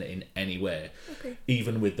happen in any way,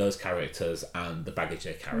 even with those characters and the baggage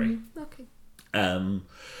they carry.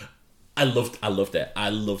 I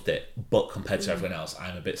loved it, but compared to everyone else,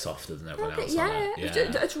 I'm a bit softer than everyone else.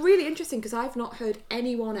 It's really interesting, because I've not heard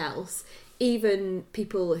anyone else, even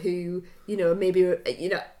people who, maybe,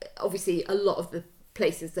 obviously a lot of the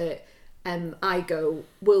places that I go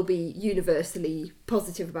will be universally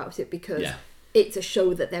positive about it, because it's a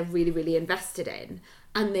show that they're really, really invested in,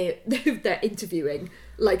 and they're interviewing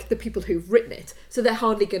like the people who've written it, so they're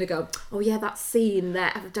hardly going to go, oh yeah, that scene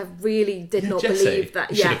there, I really did not believe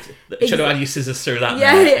that. Should have had your scissors through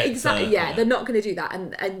that. Exactly. They're not going to do that,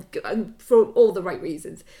 and for all the right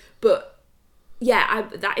reasons. But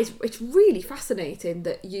it's really fascinating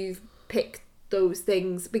that you've picked those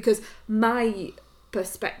things, because my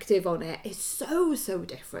perspective on it is so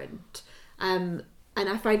different. And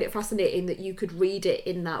I find it fascinating that you could read it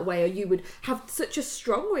in that way, or you would have such a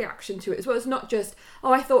strong reaction to it as well. It's not just,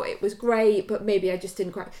 oh, I thought it was great, but maybe I just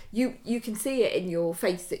didn't quite. You can see it in your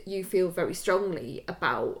face that you feel very strongly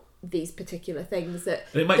about these particular things. It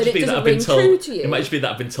might just be that I've been told. It might just be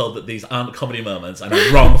that I've been told that these aren't comedy moments, and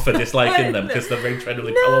I'm wrong for disliking them because they're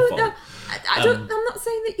incredibly powerful. No, I'm not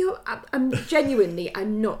saying that you're. I'm genuinely.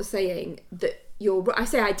 I'm not saying that you're. I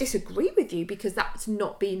say I disagree with you, because that's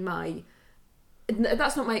not been my.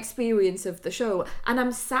 That's not my experience of the show, and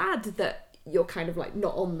I'm sad that you're kind of like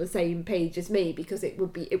not on the same page as me, because it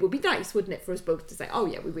would be nice, wouldn't it, for us both to say, oh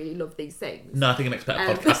yeah, we really love these things. No, I think I'm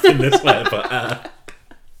expecting podcasting this way, but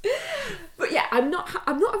but yeah, I'm not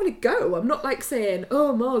having a go. I'm not like saying,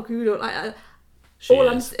 oh Mark, you don't like. All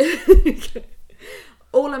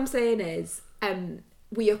I'm saying is,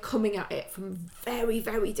 we are coming at it from very,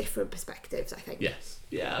 very different perspectives, I think. Yes.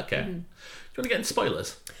 Yeah. Okay. Do you want to get into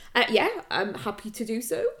spoilers? Yeah, I'm happy to do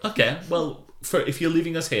so. Okay, well, if you're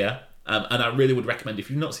leaving us here, and I really would recommend, if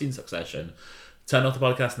you've not seen Succession, turn off the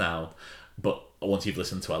podcast now, but once you've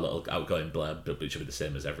listened to our little outgoing blurb, which will be the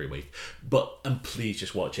same as every week, and please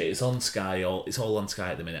just watch it. It's on Sky, it's all on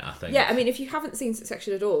Sky at the minute, I think. Yeah, I mean, if you haven't seen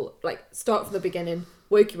Succession at all, like, start from the beginning,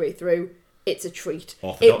 work your way through, it's a treat.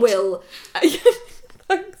 Orthodox. It will...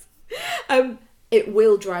 Thanks. It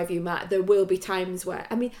will drive you mad. There will be times where,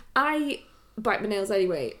 I mean, I bite my nails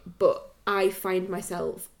anyway, but I find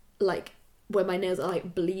myself like where my nails are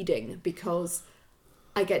like bleeding because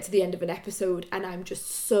I get to the end of an episode and I'm just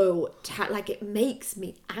so like it makes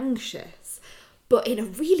me anxious, but in a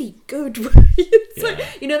really good way. It's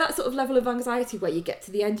like, you know, that sort of level of anxiety where you get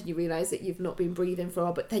to the end and you realise that you've not been breathing for a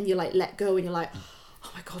while, but then you like let go and you're like,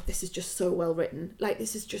 oh my God, this is just so well written. Like,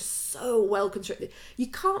 this is just so well constructed. You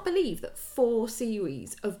can't believe that 4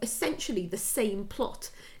 series of essentially the same plot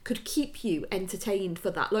could keep you entertained for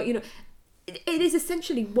that. Like, you know, it is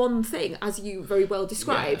essentially one thing, as you very well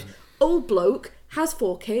described. Yeah. Old bloke has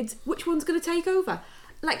 4 kids. Which one's going to take over?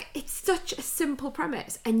 Like, it's such a simple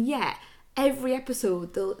premise. And yet, every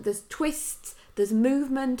episode, there's twists, there's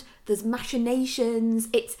movement, there's machinations.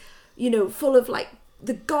 It's, you know, full of, like,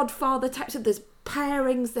 the Godfather types of... There's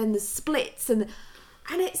pairings, then there's splits, and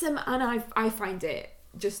it's and I find it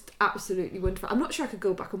just absolutely wonderful. I'm not sure I could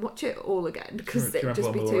go back and watch it all again because it would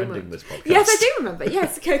just be too much. Yes, I do remember.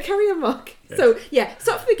 Yes, okay, carry on, Mark. Yeah. So yeah,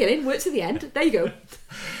 start from the beginning, work to the end. There you go.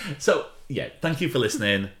 So yeah, thank you for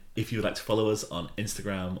listening. If you would like to follow us on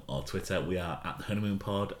Instagram or Twitter, we are at the Honeymoon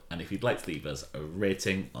Pod. And if you'd like to leave us a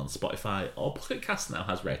rating on Spotify, or Pocket Cast now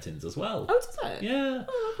has ratings as well. Oh, does it? Yeah.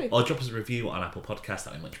 Oh, lovely. Or drop us a review on Apple Podcasts.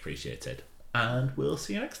 That would be much appreciated. And we'll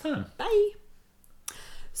see you next time. Bye.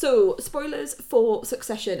 So, spoilers for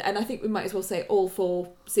Succession, and I think we might as well say all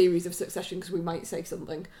 4 series of Succession because we might say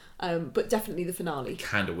something, but definitely the finale.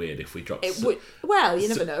 Kind of weird if we dropped. Well, you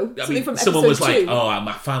never know. I mean, someone was 2. Like, "Oh,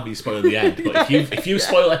 my family spoiled the end," but if you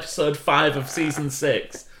spoil episode 5 of season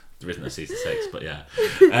 6, there isn't a season 6, but yeah,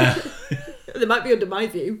 they might be under my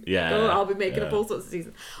view. Yeah, I'll be making up all sorts of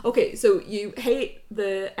seasons. Okay, so you hate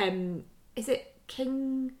the is it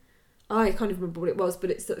King? Oh, I can't even remember what it was, but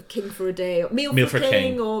it's sort of King for a Day, or Meal for a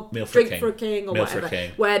King, or Drink for a King, or whatever.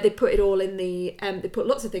 Where they put it all in the, they put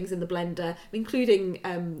lots of things in the blender, including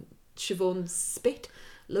Siobhan's spit,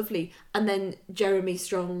 lovely, and then Jeremy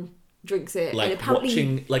Strong drinks it. Like and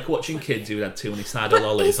apparently, watching kids who had too many cider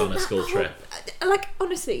lollies on a school trip. Like,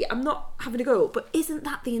 honestly, I'm not having a go, but isn't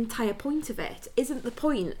that the entire point of it? Isn't the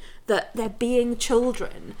point that they're being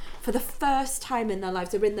children for the first time in their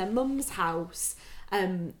lives? They're in their mum's house.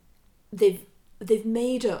 They've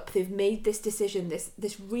made this decision,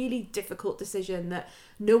 this really difficult decision that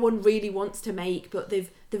no one really wants to make, but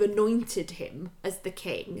they've anointed him as the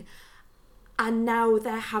king, and now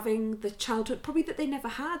they're having the childhood probably that they never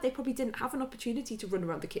had. They probably didn't have an opportunity to run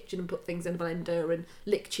around the kitchen and put things in a blender and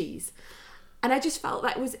lick cheese. And I just felt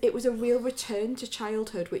that it was a real return to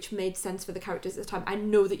childhood, which made sense for the characters at the time. I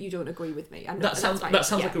know that you don't agree with me. That sounds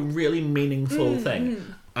like a really meaningful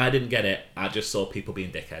thing. I didn't get it. I just saw people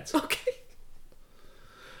being dickheads. Okay.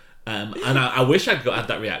 And I wish I'd had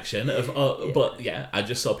that reaction but yeah, I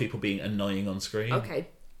just saw people being annoying on screen. Okay.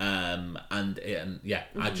 I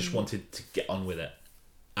just wanted to get on with it.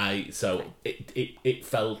 It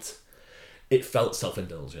felt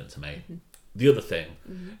self-indulgent to me. Mm-hmm. The other thing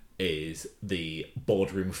is the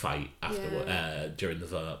boardroom fight after during the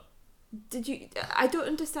vote. Did you? I don't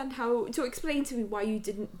understand how. So explain to me why you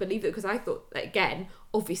didn't believe it, because I thought, again,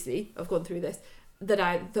 obviously I've gone through this, that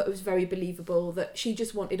I thought it was very believable that she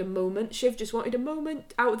just wanted a moment. Shiv just wanted a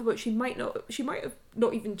moment out of the vote. She might have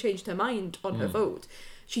not even changed her mind on her vote.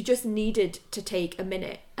 She just needed to take a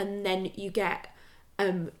minute, and then you get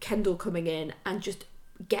Kendall coming in and just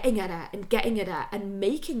getting at her and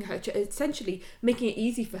making her, essentially making it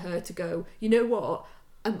easy for her to go, you know what,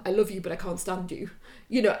 I love you but I can't stand you,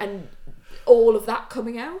 you know, and all of that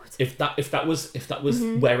coming out. If that was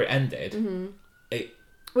where it ended, it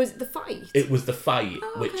was the fight. It was the fight,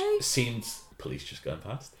 which seemed, police just going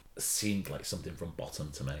past, seemed like something from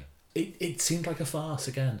bottom to me. It seemed like a farce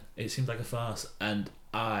again. It seemed like a farce, and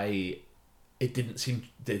they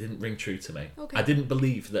didn't ring true to me. Okay. I didn't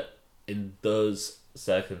believe that in those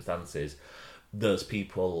circumstances those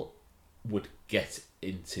people would get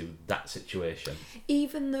into that situation,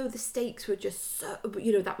 even though the stakes were just so,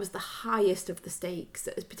 you know, that was the highest of the stakes,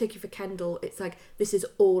 particularly for Kendall. It's like, this is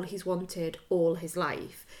all he's wanted all his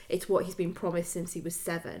life. It's what he's been promised since he was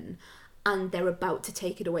 7, and they're about to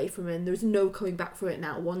take it away from him. There's no coming back from it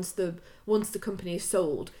now. Once the company is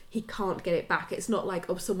sold, he can't get it back. It's not like,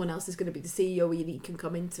 oh, someone else is going to be the CEO and he can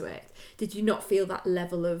come into it. Did you not feel that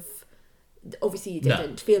level of, obviously you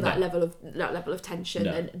didn't feel that level of tension,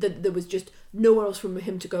 and there was just nowhere else from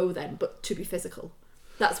him to go then but to be physical?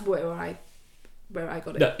 That's where I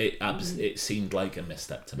got it. No, it seemed like a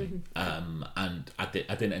misstep to me, and I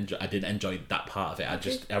didn't enjoy that part of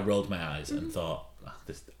it. I rolled my eyes and thought,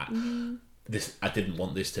 I didn't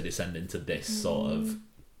want this to descend into this sort of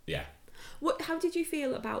How did you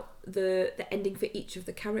feel about the ending for each of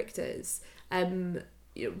the characters?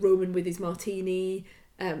 Roman with his martini,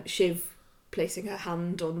 Shiv placing her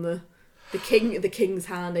hand on the the king's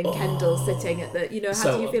hand and Kendall sitting at the, you know,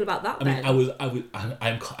 how do you feel about that?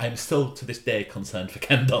 I'm still to this day concerned for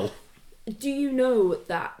Kendall. Do you know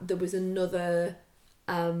that there was another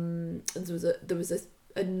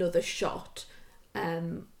another shot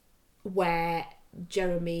where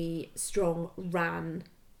Jeremy Strong ran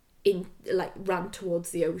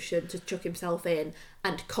towards the ocean to chuck himself in,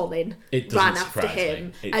 and Colin ran after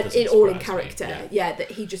him, and in all in character. Yeah,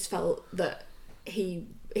 that he just felt that he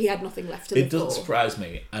had nothing left to live for. It doesn't surprise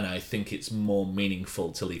me, and I think it's more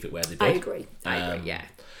meaningful to leave it where they did. I agree. Yeah.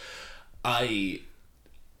 I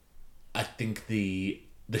think the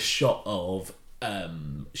shot of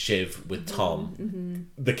Shiv with Tom,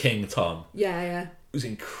 the King Tom, was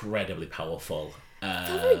incredibly powerful.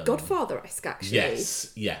 Very Godfather-esque, actually.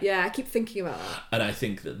 Yes, yeah. I keep thinking about that, and I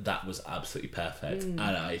think that was absolutely perfect. And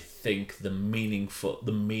I think the meaning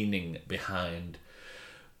behind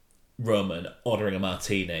Roman ordering a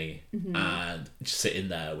martini and just sitting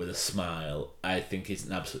there with a smile, I think it's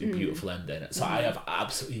an absolutely beautiful ending. So I have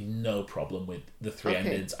absolutely no problem with the three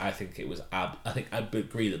endings. I think it was. I think I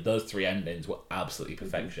agree that those three endings were absolutely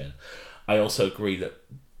perfection. I also agree that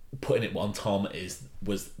putting it on Tom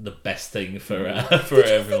was the best thing for Did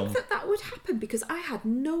everyone. you think that would happen? Because I had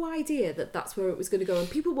no idea that that's where it was going to go, and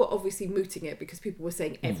people were obviously mooting it because people were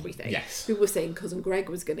saying everything. Yes, people were saying Cousin Greg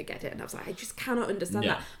was going to get it, and I was like, I just cannot understand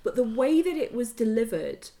that. But the way that it was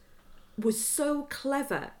delivered was so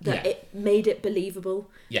clever that it made it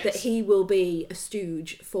believable that he will be a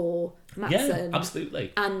stooge for Mattson. Yeah,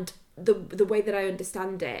 absolutely. And the way that I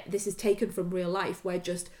understand it, this is taken from real life, where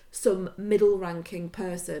just some middle-ranking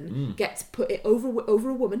person gets put it over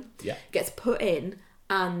a woman, gets put in,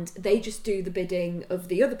 and they just do the bidding of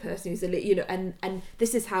the other person who's and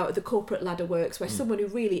this is how the corporate ladder works, where someone who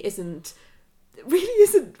really isn't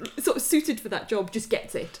sort of suited for that job just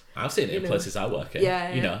gets it. I've seen it in places I work in.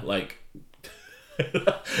 You know, like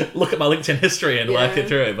look at my LinkedIn history and working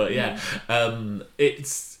through it. But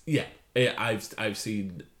I've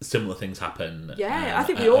seen similar things happen. I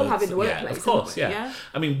think we all have in the workplace. Yeah, of course. Yeah.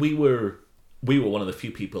 I mean, we were one of the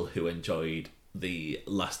few people who enjoyed the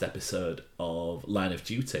last episode of Line of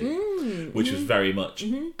Duty, which was very much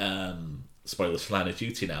spoilers for Line of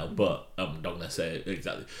Duty now, but I'm not going to say it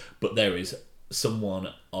exactly. But there is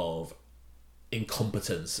someone of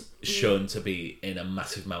incompetence shown to be in a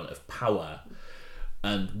massive amount of power,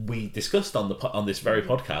 and we discussed on this very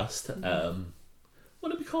podcast. What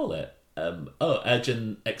did we call it?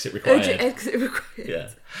 Urgent exit required. Urgent exit required. Yeah.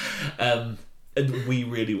 And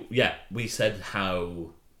we said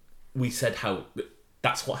how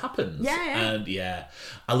that's what happens. Yeah. And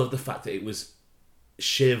I love the fact that it was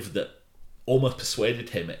Shiv that almost persuaded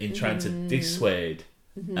him in trying to dissuade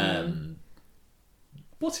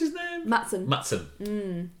what's his name?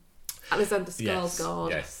 Mattson. Alexander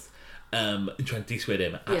Skarsgård. Yes. And trying to dissuade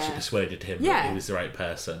him, actually persuaded him that he was the right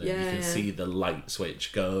person, and you can see the light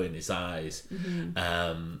switch go in his eyes.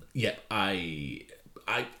 And I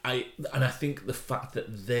think the fact that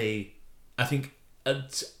I think a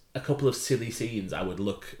couple of silly scenes I would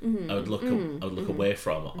look away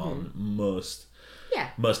from on most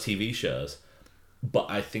TV shows,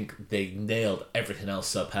 but I think they nailed everything else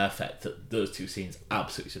so perfect that those two scenes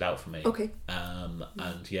absolutely stood out for me. Okay.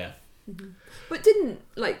 But didn't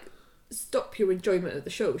stop your enjoyment of the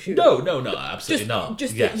show, should No, absolutely not.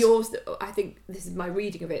 Just that yours, I think this is my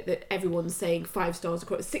reading of it, that everyone's saying 5 stars,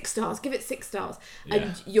 6 stars, give it 6 stars.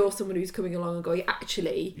 And you're someone who's coming along and going,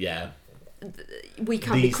 actually, we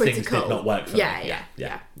can be critical. These things did not work for me.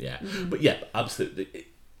 Yeah. But absolutely.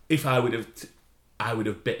 If I would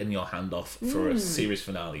have bitten your hand off for a series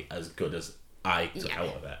finale as good as I took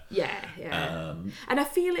out of it. Yeah. And I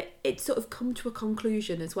feel it sort of come to a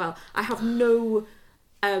conclusion as well. I have no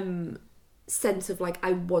sense of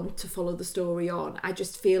I want to follow the story on. I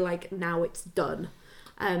just feel like now it's done.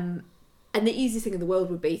 And the easiest thing in the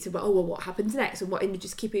world would be to what happens next and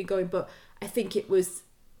just keep it going. But I think it was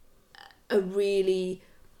a really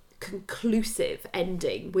conclusive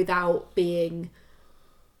ending without doing.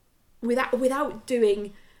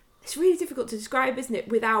 It's really difficult to describe, isn't it?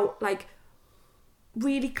 Without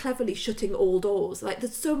really cleverly shutting all doors.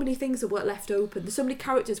 There's so many things that were left open. There's so many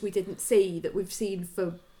characters we didn't see that we've seen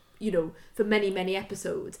for many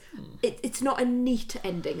episods. It's not a neat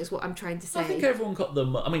ending, is what I'm trying to say. I think everyone got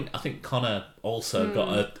them. I mean, I think Connor also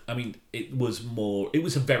got it was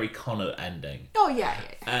a very Connor ending. Oh yeah.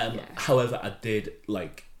 However, I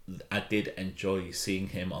did enjoy seeing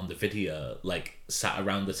him on the video, sat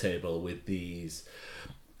around the table with these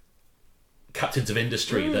captains of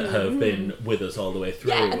industry that have been with us all the way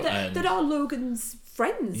through. That are Logan's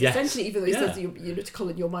friends, Yes. essentially, even though he Yeah. says, to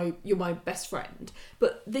Colin, you're my best friend.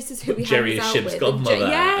 But this is who he Jerry hangs is out Ship's with. godmother.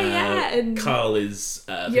 And Carl is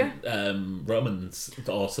Roman's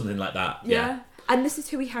or something like that. Yeah. And this is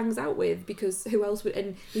who he hangs out with, because who else would...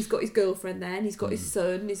 And he's got his girlfriend there, and he's got his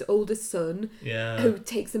son, his oldest son, who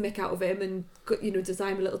takes the mick out of him and, does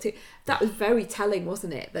him a little... That was very telling,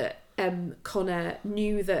 wasn't it? That Connor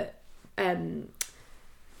knew that... I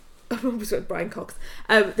almost went Brian Cox.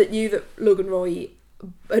 That knew that Logan Roy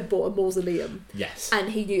had bought a mausoleum. Yes. And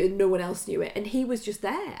he knew, and no one else knew it. And he was just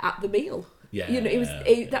there at the meal. Yeah.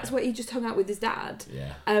 That's where he just hung out with his dad.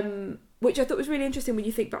 Yeah. Which I thought was really interesting when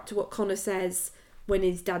you think back to what Connor says when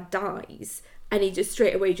his dad dies, and he just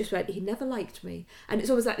straight away just went, he never liked me, and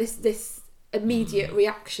it's almost like this immediate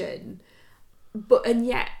reaction, and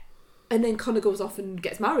then Connor goes off and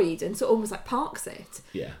gets married, and so almost like parks it.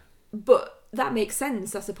 Yeah. But that makes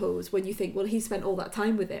sense, I suppose, when you think, well, he spent all that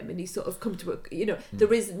time with him, and he's sort of come to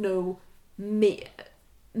there is no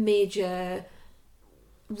major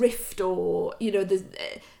rift, or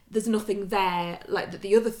there's nothing there like that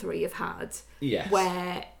the other three have had. Yes.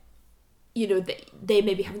 Where they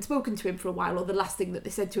maybe haven't spoken to him for a while, or the last thing that they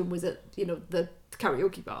said to him was at the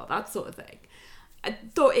karaoke bar, that sort of thing. I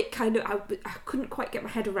thought it kind of I couldn't quite get my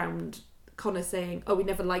head around Connor saying, oh, he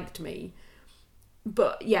never liked me.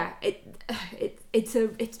 But yeah,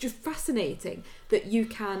 it's just fascinating that you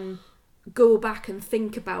can go back and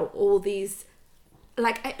think about all these.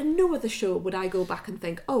 Like, at no other show would I go back and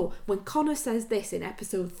think, oh, when Connor says this in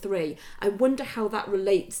episode 3, I wonder how that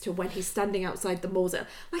relates to when he's standing outside the mausoleum.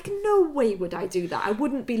 Like, no way would I do that. I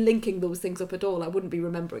wouldn't be linking those things up at all. I wouldn't be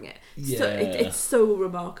remembering it. Yeah. So it's so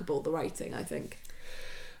remarkable, the writing, I think.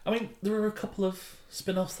 I mean, there are a couple of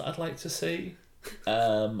spin-offs that I'd like to see.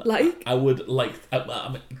 Like? I would like... I'd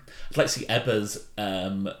like to see Ebba's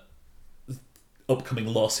upcoming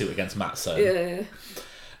lawsuit against Matson. Yeah.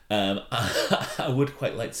 I would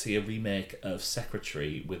quite like to see a remake of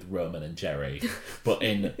Secretary with Roman and Jerry, but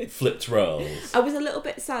in flipped roles. I was a little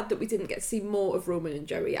bit sad that we didn't get to see more of Roman and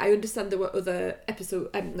Jerry. I understand there were other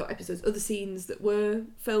other scenes that were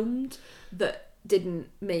filmed that didn't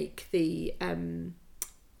make the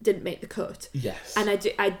cut. Yes. And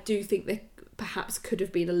I do think there perhaps could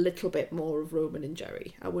have been a little bit more of Roman and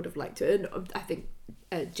Jerry. I would have liked to. And I think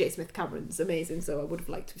J. Smith Cameron's amazing, so I would have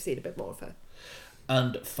liked to have seen a bit more of her.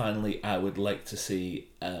 And finally, I would like to see,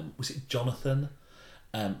 was it Jonathan,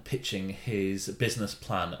 pitching his business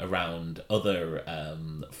plan around other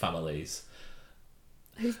families.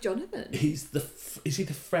 Who's Jonathan? Is he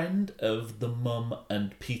the friend of the mum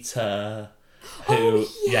and Peter? Who,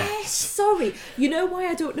 yes. Sorry. You know why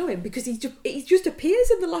I don't know him? Because he just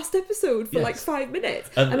appears in the last episode for like 5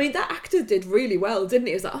 minutes. I mean, that actor did really well, didn't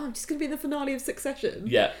he? He was like, oh, I'm just going to be in the finale of Succession.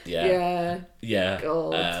 Yeah.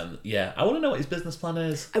 God. I want to know what his business plan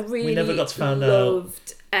is. I really we never got to find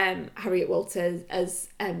loved Harriet Walters as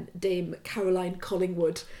Dame Caroline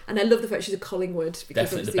Collingwood, and I love the fact she's a Collingwood.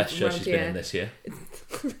 Because definitely the best show she's been in this year.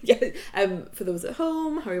 For those at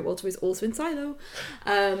home, Harriet Walters is also in Silo,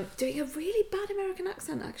 doing a really bad American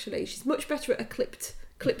accent. Actually, she's much better at a clipped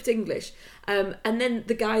English. And then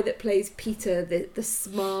the guy that plays Peter, the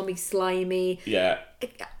smarmy, slimy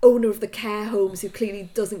owner of the care homes, who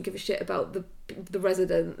clearly doesn't give a shit about the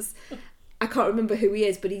residents. I can't remember who he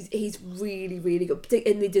is, but he's really, really good.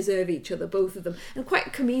 And they deserve each other, both of them. And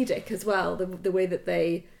quite comedic as well, the way that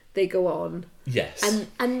they go on. Yes.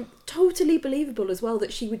 And totally believable as well,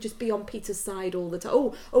 that she would just be on Peter's side all the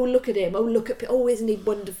time. Oh, look at him. Oh, look at... Oh, isn't he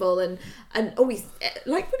wonderful? And he's...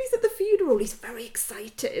 Like, when he's at the funeral, he's very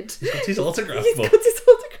excited. He's got his autograph.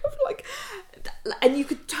 And you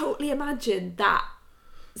could totally imagine that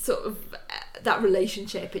sort of... that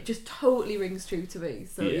relationship. It just totally rings true to me.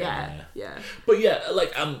 So yeah. But yeah,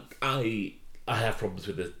 like I have problems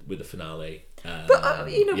with the finale. But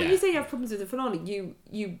when you say you have problems with the finale,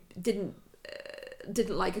 you didn't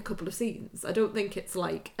like a couple of scenes. I don't think it's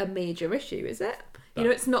like a major issue, is it?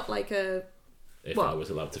 It's not like a... If I was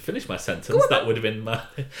allowed to finish my sentence, that would have been my...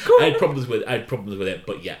 I had problems with it,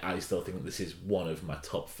 but yeah, I still think this is one of my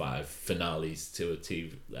top 5 finales to a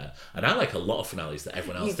TV. And I like a lot of finales that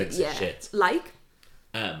everyone else thinks is shit. Like?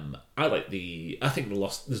 I think the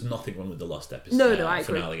Lost... There's nothing wrong with the Lost episode. No, I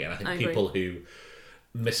agree. Finale. And I think people who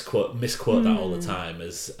misquote that all the time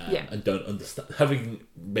as and don't understand, having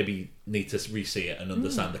maybe need to re-see it and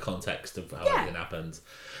understand the context of how everything happens.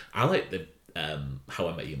 I like the How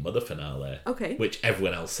I Met Your Mother finale, which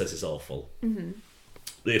everyone else says is awful. Mm-hmm.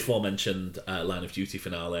 The aforementioned Line of Duty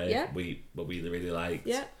finale, we really liked.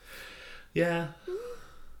 Yeah.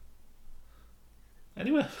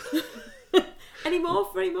 Anyway. Any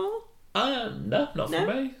more? No, not for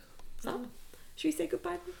me. Sam? Should we say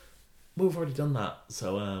goodbye? We've already done that,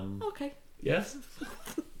 so Okay. yes.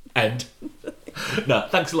 End. No,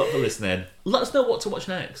 thanks a lot for listening. Let us know what to watch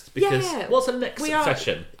next, because what's the next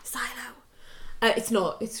Succession? Silo. It's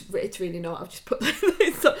not. It's really not. I've just put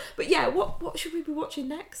this up. But yeah, what should we be watching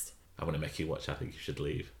next? I want to make you watch. I think you should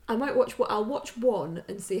leave. I might watch. I'll watch one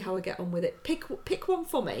and see how I get on with it. Pick one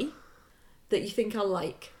for me that you think I'll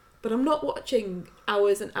like. But I'm not watching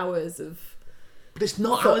hours and hours of. But it's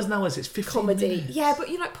not hours and hours. It's 15 comedy. minutes. Yeah, but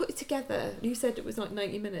you put it together. You said it was like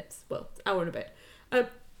 90 minutes. Well, hour and a bit.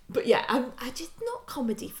 But yeah, I just not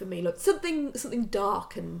comedy for me. Look, something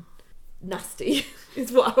dark and nasty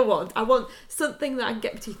is what I want. I want something that I can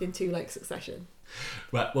get my teeth into, like Succession.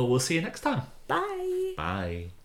 Right, well, we'll see you next time. Bye. Bye.